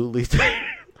 Absolutely.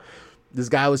 This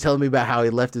guy was telling me about how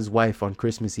he left his wife on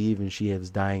Christmas Eve and she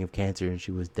was dying of cancer and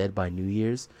she was dead by New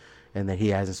Year's and that he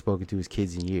hasn't spoken to his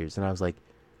kids in years. And I was like,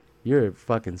 you're a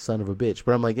fucking son of a bitch.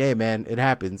 But I'm like, hey, man, it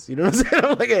happens. You know what I'm saying?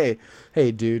 I'm like,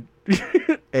 hey, dude.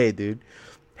 Hey, dude.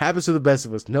 Happens to the best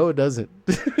of us. No, it doesn't.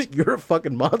 You're a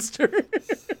fucking monster.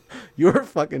 You're a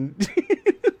fucking...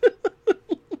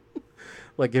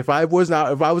 Like if I was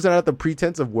not at the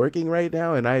pretense of working right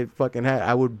now and I fucking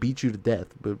I would beat you to death.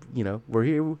 But we're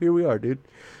here we are, dude.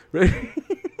 Right?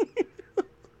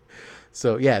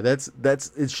 So yeah, that's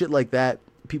it's shit like that.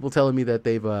 People telling me that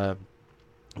they've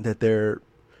that they're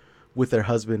with their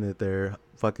husband, that their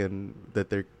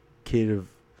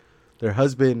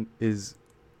husband is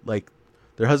like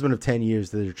their husband of 10 years,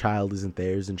 that their child isn't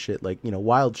theirs and shit, like,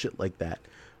 wild shit like that.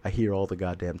 I hear all the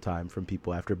goddamn time from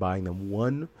people after buying them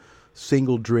one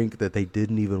single drink that they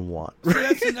didn't even want. See,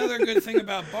 that's another good thing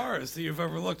about bars that you've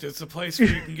overlooked. It's a place where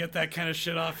you can get that kind of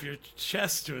shit off your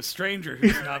chest to a stranger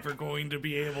who's never going to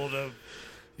be able to,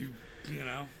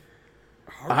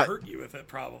 hurt you with it,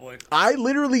 probably. I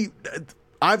literally,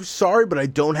 I'm sorry, but I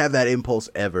don't have that impulse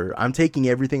ever. I'm taking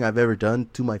everything I've ever done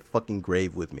to my fucking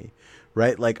grave with me,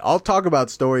 right? Like, I'll talk about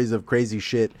stories of crazy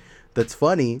shit that's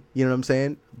funny, you know what I'm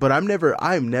saying? But I'm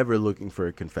never looking for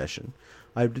a confession.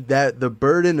 The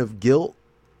burden of guilt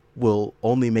will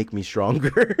only make me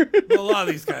stronger. Well, a lot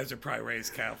of these guys are probably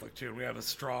raised Catholic too. We have a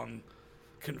strong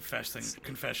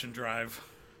confession drive.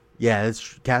 Yeah,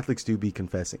 Catholics do be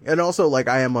confessing. And also, like,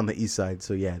 I am on the east side,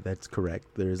 so yeah, that's correct.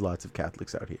 There's lots of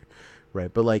Catholics out here,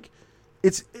 right? But, like,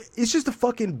 it's just a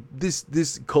fucking,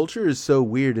 this culture is so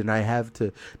weird, and I have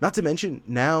to, not to mention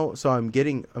now, so I'm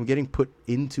getting put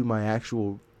into my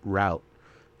actual route,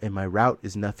 and my route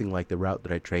is nothing like the route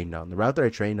that I trained on. The route that I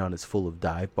trained on is full of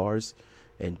dive bars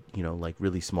and, you know, like,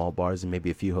 really small bars and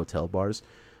maybe a few hotel bars.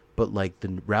 But, like,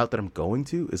 the route that I'm going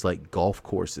to is, like, golf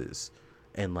courses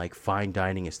and, like, fine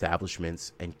dining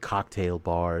establishments and cocktail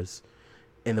bars.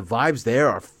 And the vibes there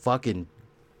are fucking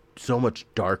so much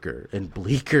darker and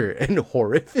bleaker and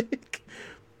horrific.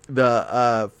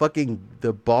 The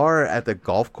bar at the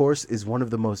golf course is one of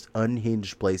the most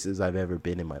unhinged places I've ever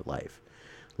been in my life.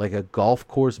 Like, a golf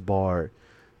course bar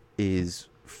is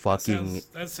fucking...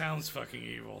 That sounds fucking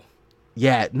evil.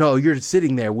 Yeah, no, you're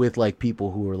sitting there with, like,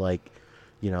 people who are, like,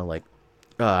 you know, like,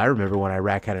 I remember when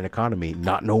Iraq had an economy,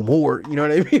 not no more. You know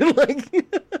what I mean?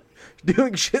 Like,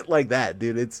 doing shit like that,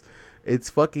 dude. It's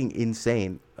fucking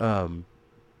insane.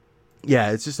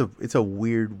 Yeah, it's a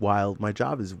weird, wild. My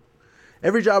job is,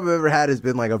 every job I've ever had has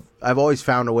been like I've always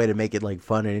found a way to make it like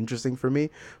fun and interesting for me.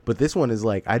 But this one is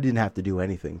like I didn't have to do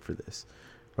anything for this,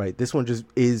 right? This one just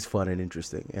is fun and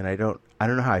interesting, and I don't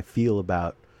know how I feel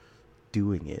about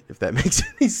doing it. If that makes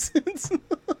any sense.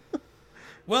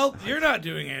 Well, you're not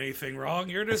doing anything wrong.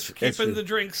 You're just keeping the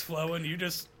drinks flowing. You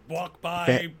just walk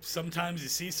by. Sometimes you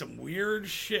see some weird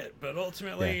shit, but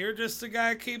ultimately you're just the guy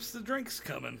who keeps the drinks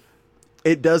coming.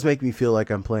 It does make me feel like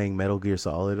I'm playing Metal Gear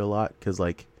Solid a lot, because,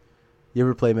 like, you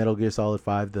ever play Metal Gear Solid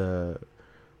 5, the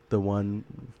one,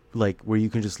 like, where you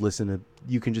can just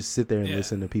sit there and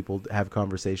listen to people have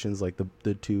conversations, like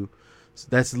the two. So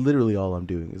that's literally all I'm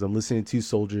doing, is I'm listening to two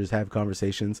soldiers have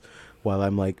conversations while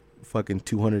I'm, like, fucking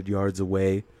 200 yards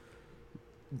away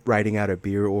writing out a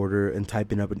beer order and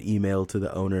typing up an email to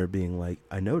the owner being like,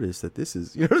 I noticed that this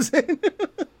is, you know what I'm saying?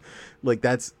 Like,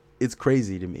 it's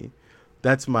crazy to me.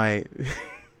 That's my...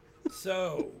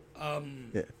 So,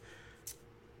 yeah.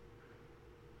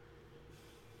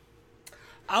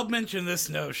 I'll mention this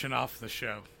notion off the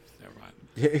show. Never mind.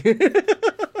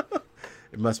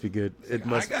 It must be good. It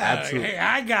must absolutely... Hey,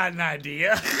 I got an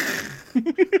idea.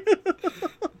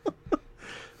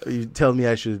 You tell me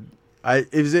I should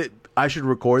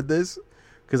record this?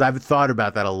 Because I've thought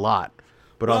about that a lot,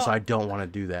 but also I don't want to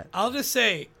do that. I'll just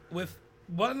say, with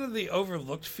one of the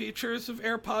overlooked features of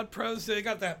AirPod Pros, they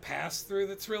got that pass-through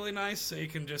that's really nice, so you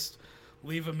can just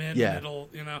leave them in and it'll,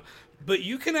 you know. But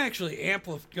you can actually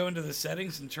go into the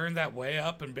settings and turn that way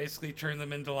up and basically turn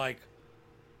them into, like,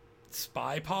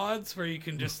 spy pods where you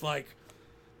can just, like,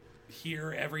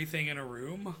 hear everything in a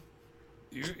room.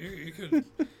 You could...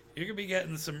 You could be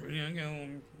getting some, you know,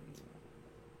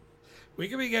 we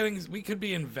could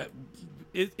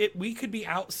be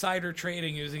outsider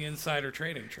trading using insider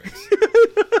trading tricks.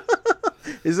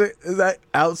 Is that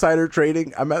outsider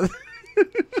trading?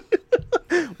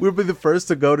 We'll be the first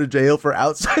to go to jail for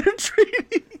outsider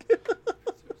trading.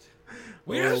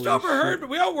 We just overheard.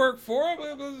 We don't work for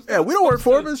him. Yeah, we don't work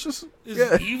for him. It's just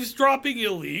eavesdropping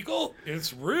illegal?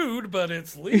 It's rude, but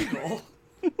it's legal.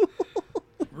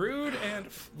 Rude and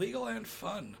legal and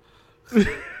fun.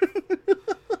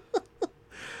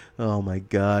 Oh my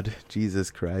God,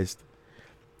 Jesus Christ!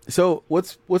 So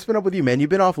what's been up with you, man? You've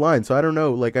been offline, so I don't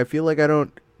know. Like, I feel like I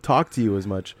don't talk to you as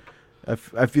much. I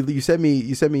feel you sent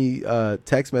me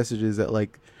text messages at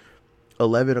like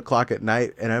 11 o'clock at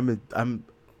night, and I'm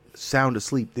sound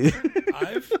asleep, dude.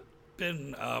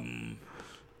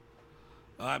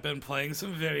 I've been playing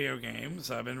some video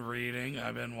games. I've been reading.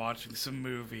 I've been watching some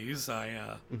movies.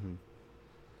 I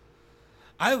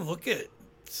look at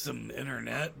some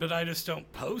internet, but I just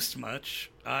don't post much.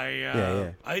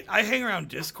 I hang around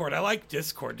Discord. I like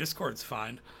Discord. Discord's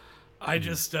fine. I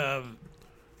just I'm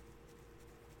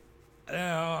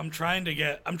trying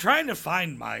to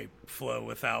find my flow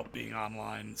without being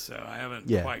online, so I haven't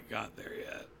quite got there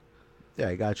yet. Yeah,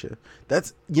 I gotcha.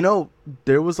 That's,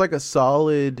 there was like a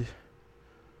solid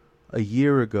a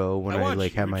year ago when I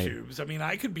like had my YouTubes. I mean,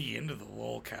 I could be into the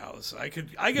lol cows. I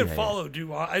could follow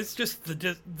do. It's just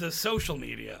the social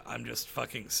media I'm just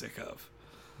fucking sick of.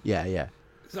 Yeah.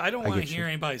 I don't want to hear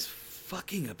anybody's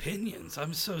fucking opinions.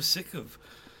 I'm so sick of.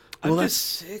 I'm just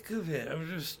sick of it. I'm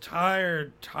just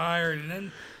tired, and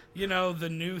then the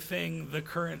new thing, the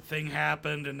current thing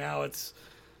happened, and now it's,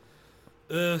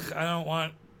 I don't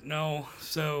want, no,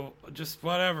 so just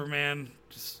whatever, man,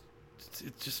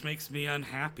 it just makes me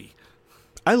unhappy.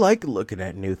 I like looking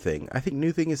at New Thing. I think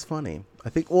New Thing is funny. I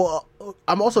think, well,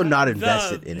 I'm also not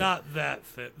invested in it. Not that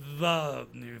thing, the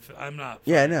new thing. I'm not.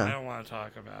 Yeah, no. I don't want to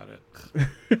talk about it.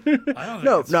 I don't think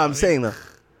No, it's funny. I'm saying though,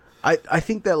 I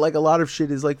think that like a lot of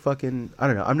shit is like fucking, I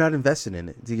don't know. I'm not invested in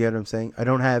it. Do you get what I'm saying? I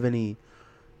don't have any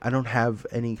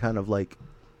kind of like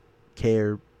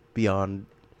care beyond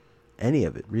any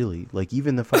of it, really. Like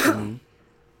even the fucking,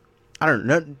 I don't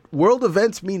know. World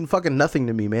events mean fucking nothing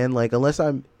to me, man. Like unless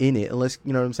I'm in it, unless,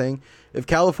 you know what I'm saying? If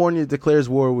California declares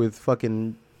war with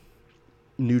fucking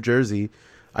New Jersey,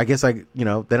 I guess then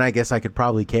I guess I could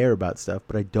probably care about stuff,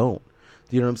 but I don't.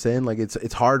 Do you know what I'm saying? Like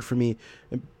it's hard for me.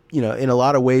 In a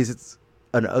lot of ways, it's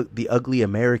the ugly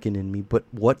American in me. But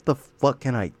what the fuck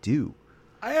can I do?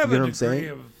 I have you know a what I'm saying?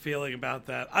 degree of feeling about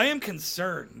that. I am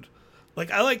concerned. Like,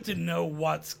 I like to know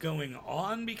what's going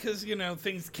on because,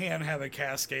 things can have a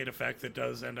cascade effect that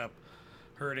does end up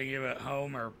hurting you at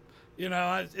home or,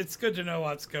 it's good to know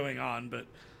what's going on, but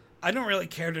I don't really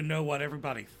care to know what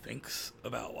everybody thinks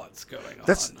about what's going on.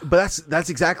 That's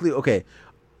exactly, okay.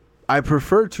 I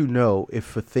prefer to know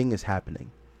if a thing is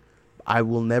happening. I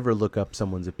will never look up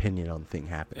someone's opinion on the thing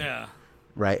happening. Yeah.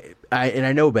 Right?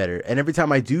 I know better. And every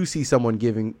time I do see someone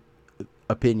giving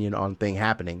opinion on thing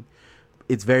happening,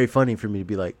 it's very funny for me to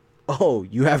be like, oh,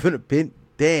 you have an opinion?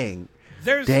 Dang.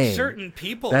 There's certain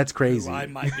people that's crazy. Who I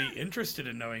might be interested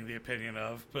in knowing the opinion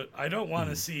of, but I don't want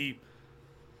to see...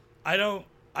 I don't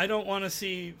want to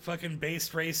see fucking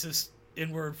based racist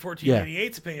N-word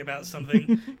 1488's opinion about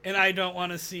something, and I don't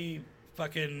want to see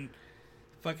fucking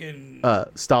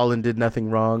Stalin did nothing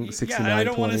wrong. 69, I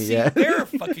don't want to see 20, their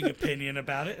fucking opinion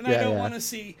about it, and I don't want to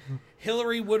see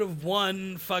Hillary would have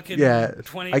won fucking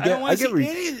 20. I don't want to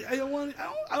see any. I don't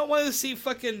want to see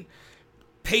fucking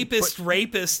papist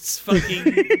rapists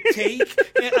fucking take.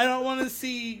 I don't want to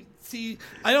see.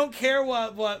 I don't care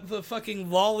what the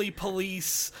fucking lolly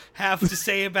police have to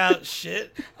say about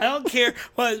shit. I don't care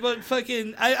what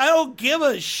fucking... I don't give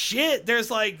a shit. There's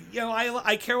like,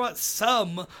 I care what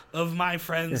some of my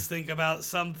friends think about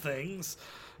some things.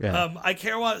 Yeah. I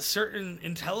care what certain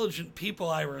intelligent people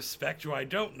I respect who I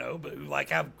don't know, but who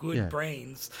like have good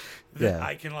brains that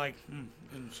I can like...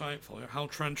 insightful. How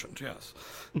trenchant, yes.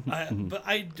 But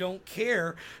I don't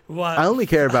care what... I only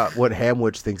care about what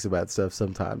Hamwich thinks about stuff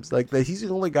sometimes. Like, he's the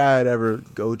only guy I'd ever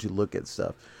go to look at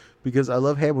stuff. Because I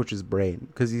love Hamwich's brain.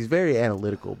 Because he's very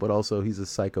analytical, but also he's a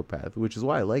psychopath, which is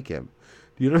why I like him.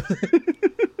 Do you know what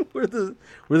I'm saying?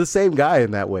 We're the same guy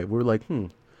in that way. We're like,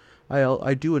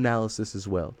 I do analysis as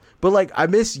well. But, like, I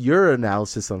miss your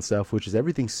analysis on stuff, which is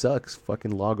everything sucks,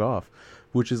 fucking log off.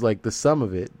 Which is like the sum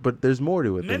of it, but there's more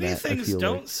to it than that. Many things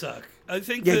don't suck. I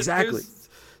think that exactly.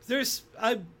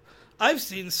 I've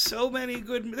seen so many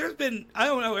good. There's been, I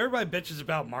don't know, everybody bitches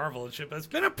about Marvel and shit, but it's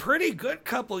been a pretty good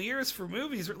couple years for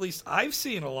movies, or at least I've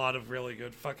seen a lot of really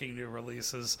good fucking new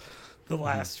releases the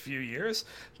last few years.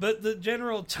 But the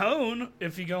general tone,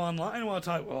 if you go online and want to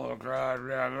talk, oh god,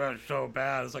 yeah, that's so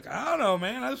bad. It's like, I don't know,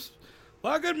 man. There's a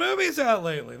lot of good movies out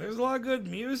lately. There's a lot of good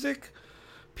music.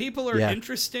 People are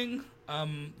interesting.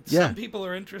 Some people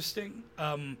are interesting.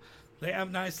 They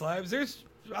have nice lives.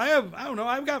 I've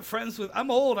got friends with, I'm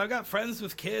old. I've got friends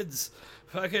with kids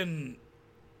fucking,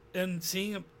 and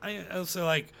seeing, I also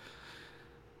like,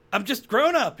 I'm just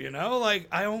grown up, like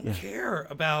I don't care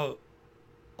about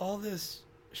all this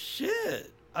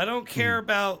shit. I don't care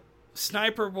about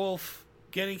Sniper Wolf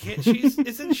getting hit.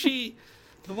 Isn't she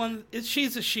the one?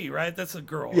 She's a she, right? That's a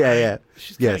girl. Yeah, right? yeah.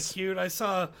 She's kind of cute. I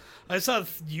saw a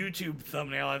YouTube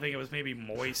thumbnail. I think it was maybe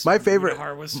Moist. My favorite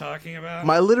Har was talking about.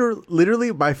 My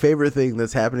literally my favorite thing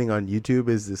that's happening on YouTube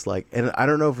is this like, and I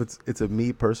don't know if it's a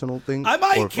me personal thing. I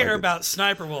might care about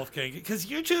Sniper Wolf King because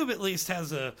YouTube at least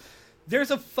has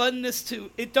there's a funness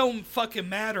to it. Don't fucking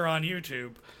matter on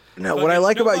YouTube. No, what I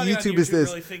like about YouTube is this.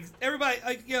 Really thinks, everybody,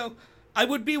 I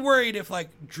would be worried if like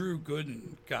Drew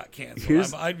Gooden got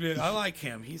canceled. I like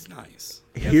him. He's nice.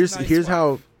 Here's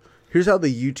how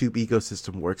the YouTube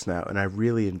ecosystem works now, and I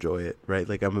really enjoy it. Right,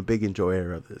 like I'm a big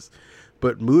enjoyer of this.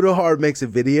 But Mudahar makes a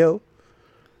video.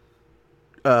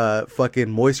 Fucking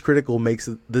Moist Critical makes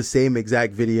the same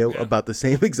exact video about the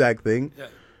same exact thing. Yeah.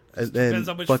 And then depends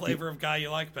on which flavor of guy you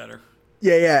like better.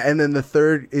 Yeah, and then the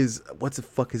third is, what the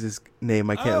fuck is his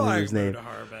name? I can't remember his name.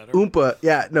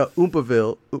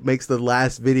 Oompaville makes the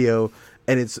last video,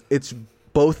 and it's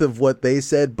both of what they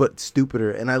said, but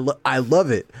stupider, and I love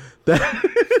it.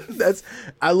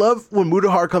 I love when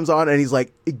Mudahar comes on and he's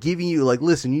like giving you like,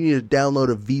 listen, you need to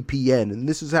download a VPN and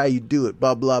this is how you do it,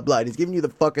 blah blah blah. And he's giving you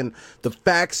the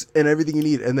facts and everything you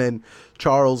need. And then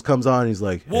Charles comes on and he's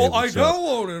like, hey, well, I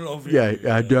downloaded a VPN.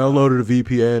 Yeah, I downloaded a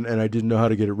VPN and I didn't know how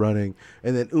to get it running.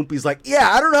 And then Oompi's like, yeah,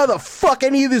 I don't know how the fuck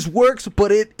any of this works,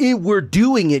 but we're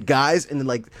doing it, guys. And then,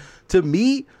 like, to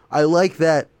me, I like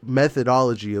that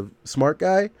methodology of smart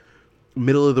guy,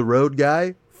 middle of the road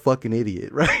guy, fucking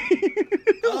idiot, right?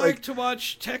 I like to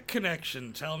watch Tech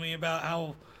Connection tell me about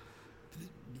how,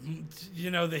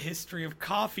 the history of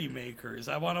coffee makers.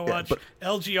 I want to watch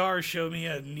LGR show me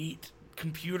a neat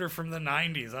computer from the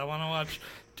 90s. I want to watch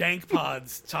Dank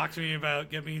Pods talk to me about,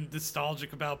 get me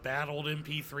nostalgic about bad old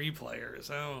MP3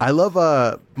 players. I love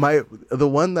the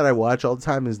one that I watch all the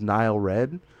time is Nile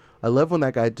Red. I love when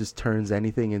that guy just turns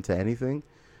anything into anything.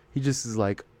 He just is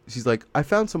like, she's like, I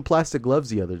found some plastic gloves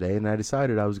the other day and I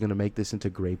decided I was going to make this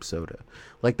into grape soda.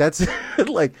 Like that's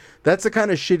like that's the kind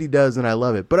of shit he does and I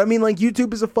love it. But I mean, like,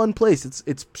 YouTube is a fun place.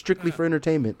 It's strictly for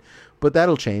entertainment, but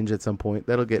that'll change at some point.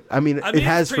 That'll get, I mean it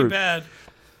has it's pretty for bad.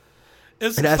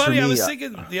 It's funny. I was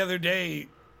thinking the other day,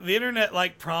 the internet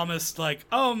like promised like,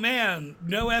 oh man,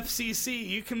 no FCC,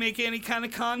 you can make any kind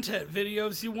of content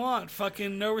videos you want,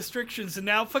 fucking no restrictions. And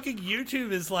now fucking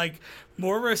YouTube is like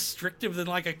more restrictive than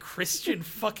like a Christian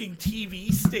fucking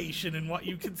TV station and what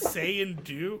you can say and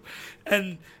do.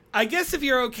 And I guess if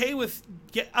you're okay with,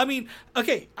 I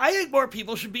think more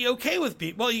people should be okay with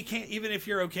being, well, you can't, even if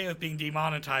you're okay with being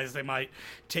demonetized, they might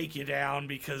take you down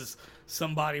because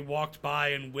somebody walked by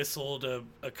and whistled a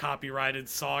copyrighted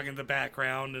song in the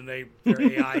background and their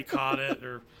AI caught it,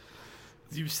 or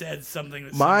you said something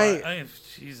that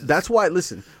Jesus. That's why,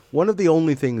 listen, one of the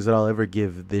only things that I'll ever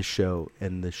give this show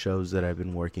and the shows that I've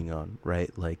been working on,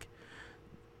 right? Like,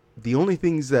 the only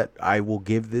things that I will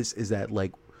give this is that,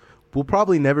 like, we'll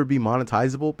probably never be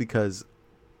monetizable because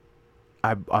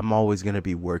I'm always going to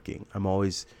be working.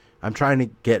 I'm trying to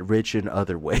get rich in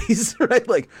other ways, right?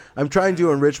 Like, I'm trying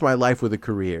to enrich my life with a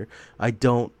career.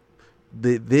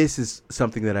 This is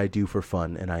something that I do for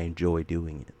fun, and I enjoy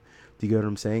doing it. Do you get what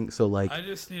I'm saying? So, like, I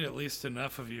just need at least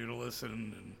enough of you to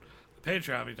listen. And the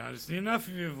Patreon, I just need enough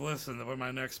of you to listen that when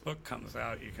my next book comes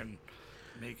out, you can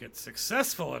make it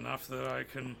successful enough that I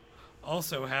can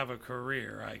also have a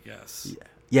career, I guess.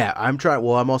 Yeah, I'm trying.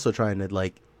 Well, I'm also trying to,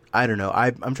 like, I don't know.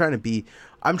 I'm trying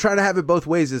to have it both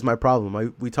ways is my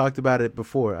problem. We talked about it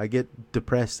before. I get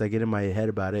depressed. I get in my head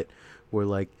about it. Where,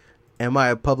 like, am I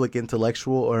a public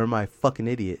intellectual or am I a fucking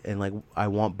idiot? And, like, I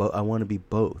want to be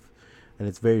both. And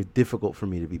it's very difficult for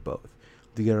me to be both.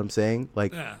 Do you get what I'm saying?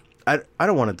 Like, yeah. I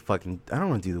don't want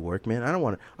to do the work, man. I don't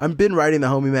want to. I've been writing the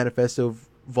Homie Manifesto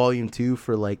Volume 2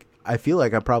 for, like, I feel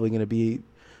like I'm probably going to be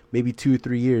maybe 2 or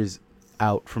 3 years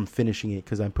out from finishing it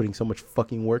because I'm putting so much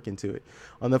fucking work into it.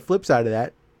 On the flip side of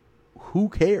that, who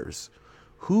cares?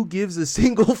 Who gives a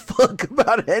single fuck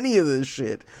about any of this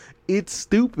shit? It's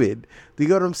stupid. Do you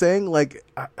get what I'm saying? Like,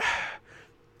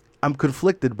 I'm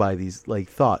conflicted by these, like,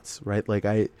 thoughts, right? Like,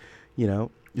 they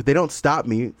don't stop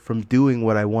me from doing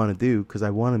what I want to do because I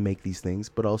want to make these things.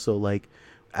 But also, like,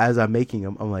 as I'm making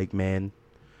them, I'm like, man,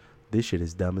 this shit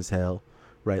is dumb as hell,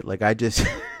 right? Like, I just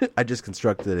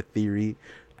constructed a theory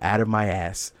out of my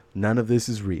ass. None of this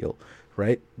is real,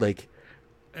 right? Like,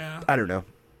 yeah. I don't know.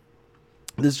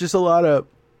 There's just a lot of...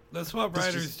 That's what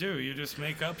writers do. You just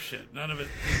make up shit. None of it...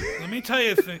 Let me tell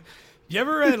you a thing. You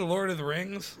ever read Lord of the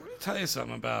Rings? Let me tell you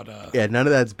something about... yeah, none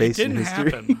of that's based in history.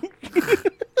 It didn't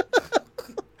happen.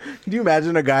 Can you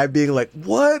imagine a guy being like,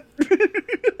 what?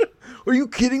 Are you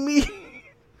kidding me?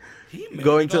 He made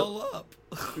it all up.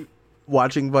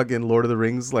 Watching fucking Lord of the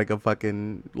Rings like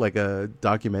a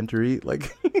documentary,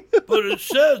 like. But it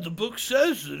says, the book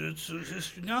says that it's a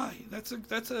history. No, that's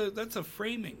a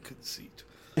framing conceit.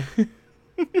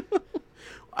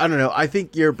 I don't know. I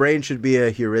think your brain should be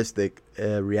a heuristic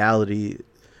reality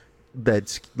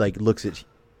that's like looks at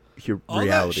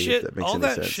reality. That makes all any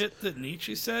that sense. Shit that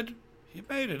Nietzsche said, he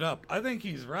made it up. I think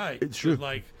he's right. It's true.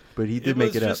 But he did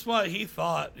make it up. It was just what he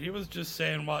thought. He was just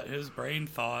saying what his brain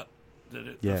thought.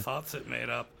 The thoughts it made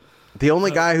up. The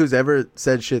only guy who's ever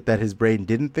said shit that his brain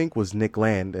didn't think was Nick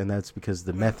Land, and that's because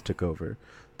the meth took over.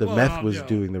 The meth was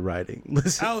doing the writing.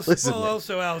 Listen,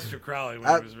 also Aleister Crowley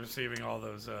when he was receiving all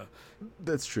those.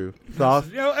 That's true.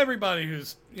 Everybody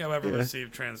who's ever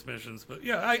received transmissions, but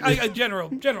I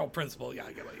general principle. Yeah,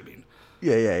 I get what you mean.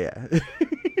 Yeah.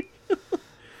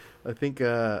 I think.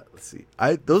 Let's see.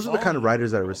 Those are the kind of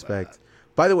writers I respect.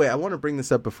 By the way, I want to bring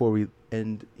this up before we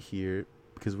end here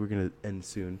because we're gonna end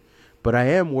soon. But I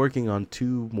am working on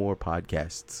 2 more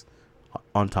podcasts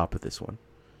on top of this one.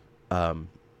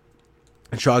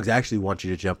 And Shogs actually want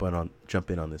you to jump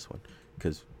in on this one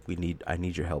because I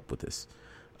need your help with this.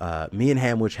 Me and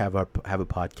Hamwich have a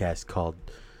podcast called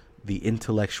The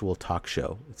Intellectual Talk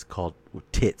Show. It's called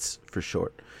TITS for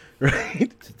short,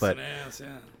 right? Tits and ass,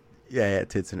 yeah. Yeah,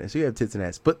 tits and ass. So you have tits and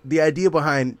ass. But the idea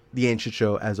behind the Ancient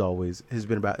Show, as always, has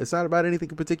been it's not about anything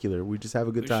in particular. We just have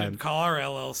a good time. We should call our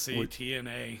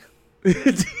LLC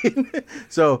TNA.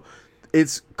 So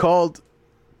it's called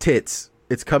TITS.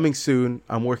 It's coming soon.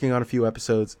 I'm working on a few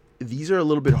episodes. These are a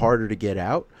little bit harder to get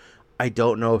out. I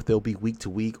don't know if they'll be week to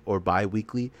week or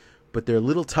bi-weekly, but they're a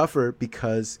little tougher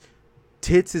because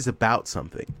TITS is about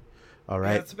something. All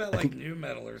right. Yeah, it's about like new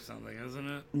metal or something, isn't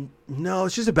it? No,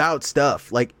 it's just about stuff.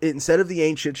 Like instead of the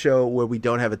Ancient Show where we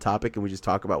don't have a topic and we just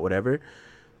talk about whatever,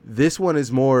 this one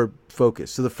is more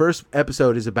focused. So the first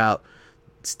episode is about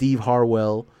Steve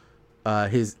Harwell,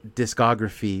 his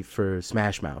discography for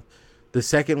Smash Mouth. The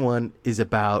second one is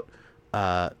about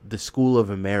the School of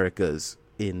Americas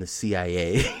in the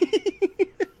CIA.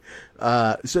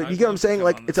 So you get what I'm saying?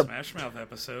 Like it's a Smash Mouth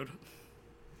episode.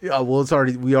 Yeah, well,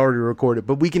 we already recorded,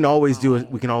 but we can always do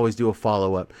a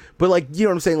follow up. But like, you know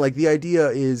what I'm saying? Like the idea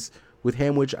is with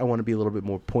Hamwich, I want to be a little bit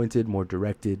more pointed, more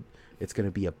directed. It's going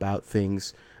to be about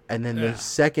things. And then the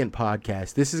second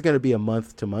podcast, this is going to be a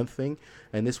month to month thing,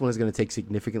 and this one is going to take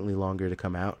significantly longer to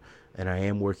come out. And I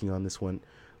am working on this one,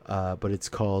 but it's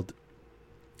called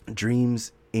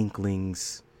Dreams,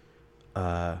 Inklings.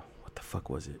 What the fuck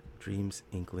was it? Dreams,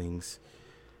 Inklings,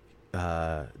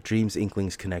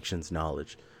 Connections,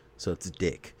 Knowledge. So it's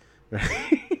Dick,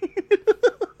 right?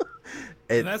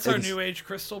 And that's our New Age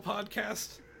Crystal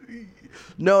podcast.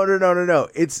 No.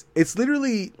 It's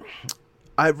literally,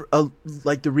 I've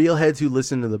like the real heads who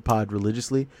listen to the pod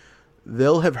religiously,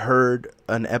 they'll have heard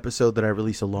an episode that I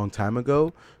released a long time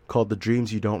ago called "The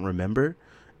Dreams You Don't Remember,"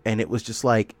 and it was just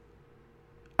like,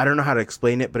 I don't know how to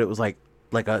explain it, but it was like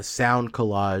a sound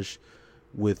collage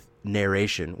with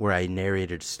narration where I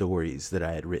narrated stories that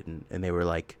I had written, and they were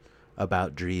like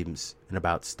about dreams and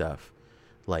about stuff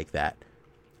like that.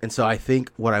 And so I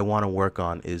think what I want to work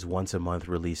on is once a month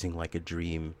releasing like a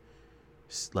dream,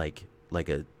 like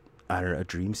a, I don't know, a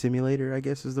dream simulator, I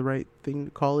guess is the right thing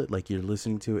to call it. Like you're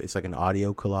listening to it. It's like an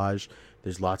audio collage.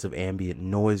 There's lots of ambient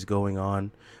noise going on.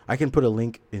 I can put a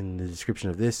link in the description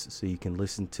of this so you can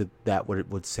listen to that, what it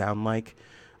would sound like.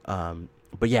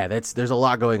 But yeah, there's a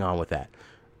lot going on with that.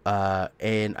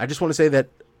 And I just want to say that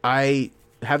I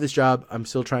have this job. I'm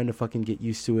still trying to fucking get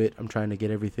used to it. I'm trying to get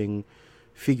everything,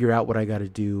 figure out what I got to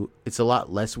do. It's a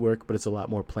lot less work, but it's a lot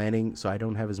more planning. So I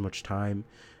don't have as much time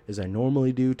as I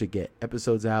normally do to get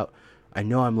episodes out. I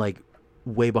know I'm like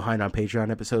way behind on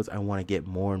Patreon episodes. I want to get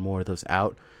more and more of those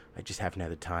out. I just haven't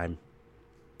had the time.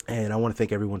 And I want to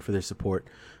thank everyone for their support.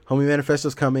 Homie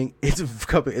Manifesto's coming. It's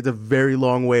a very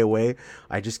long way away.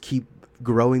 I just keep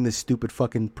growing this stupid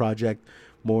fucking project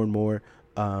more and more.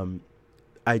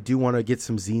 I do want to get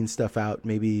some zine stuff out,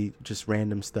 maybe just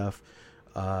random stuff.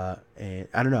 And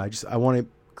I don't know. I want to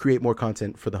create more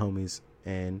content for the homies,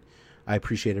 and I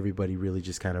appreciate everybody really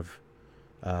just kind of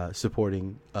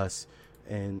supporting us.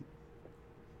 And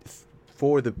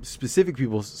for the specific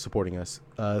people supporting us,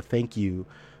 thank you.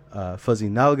 Fuzzy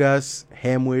Nalgas,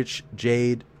 Hamwich,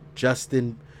 Jade,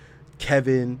 Justin,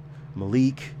 Kevin,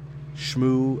 Malik,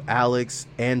 Shmoo, Alex,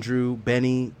 Andrew,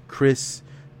 Benny, Chris,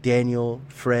 Daniel,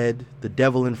 Fred, The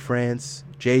Devil in France,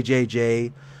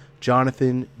 JJJ,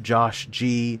 Jonathan, Josh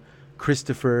G,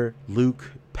 Christopher,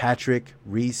 Luke, Patrick,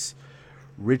 Reese,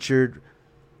 Richard,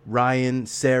 Ryan,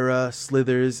 Sarah,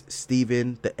 Slithers,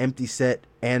 Steven, The Empty Set,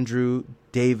 Andrew,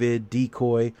 David,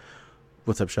 Decoy,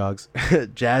 what's up, Shogs?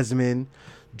 Jasmine,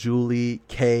 Julie,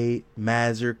 Kay,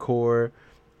 Mazercore,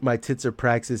 My Tits Are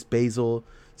Praxis, Basil,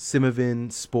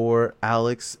 Simovin, Spore,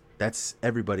 Alex. That's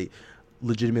everybody.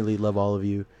 Legitimately love all of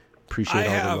you. Appreciate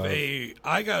all the love.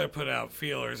 I gotta put out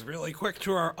feelers really quick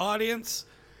to our audience.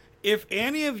 If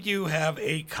any of you have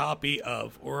a copy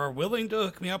of, or are willing to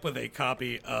hook me up with a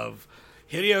copy of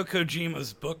Hideo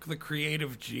Kojima's book, The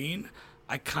Creative Gene,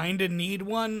 I kind of need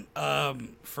one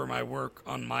for my work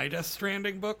on my Death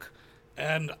Stranding book,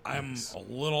 and I'm a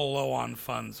little low on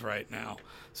funds right now.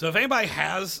 So if anybody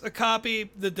has a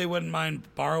copy that they wouldn't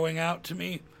mind borrowing out to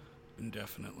me,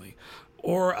 definitely.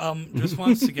 Or just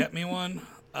wants to get me one,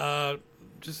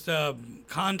 just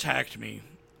contact me.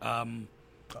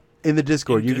 In the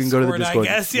Discord. You can go to the Discord. I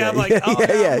guess, yeah.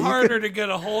 I'm harder to get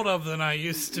a hold of than I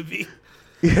used to be.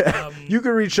 Yeah, you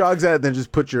can reach Shogs at it and then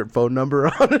just put your phone number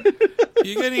on it.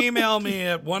 You can email me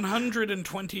at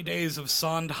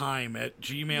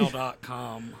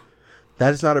 120daysofsondheim@gmail.com.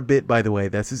 That is not a bit, by the way.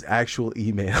 That's his actual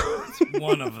email. It's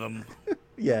one of them.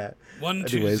 Yeah.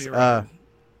 120.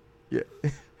 Yeah.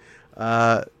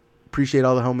 Appreciate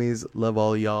all the homies. Love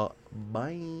all y'all.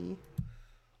 Bye.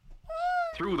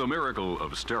 Through the miracle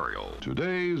of stereo,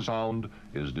 today's sound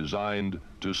is designed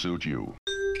to suit you.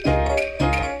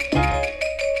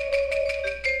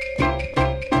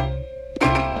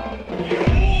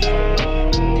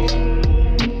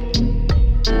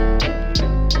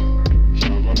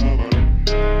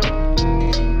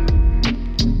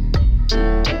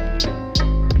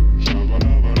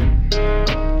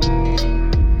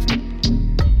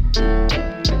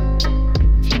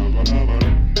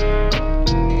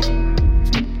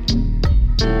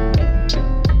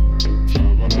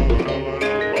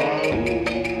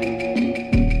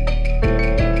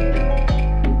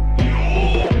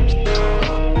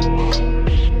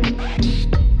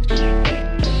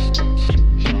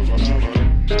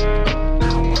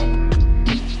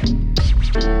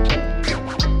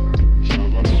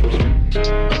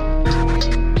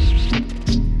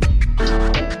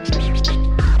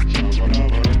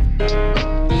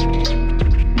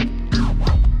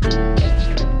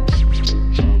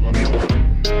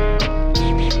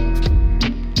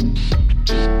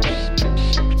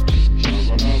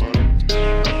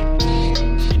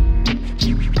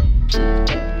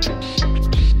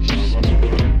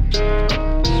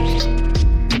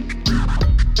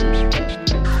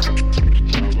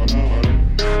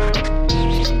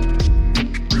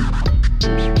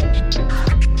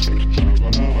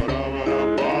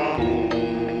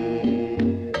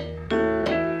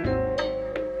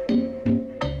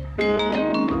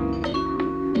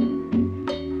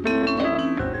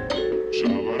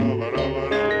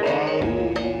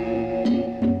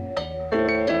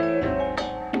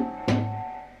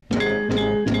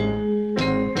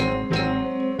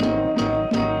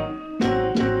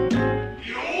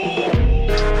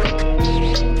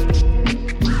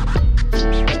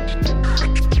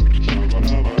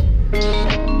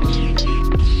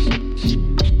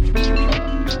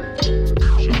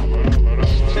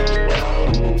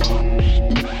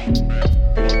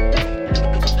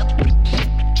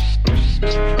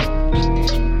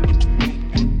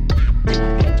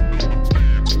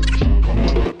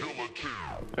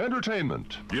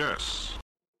 Entertainment. Yes.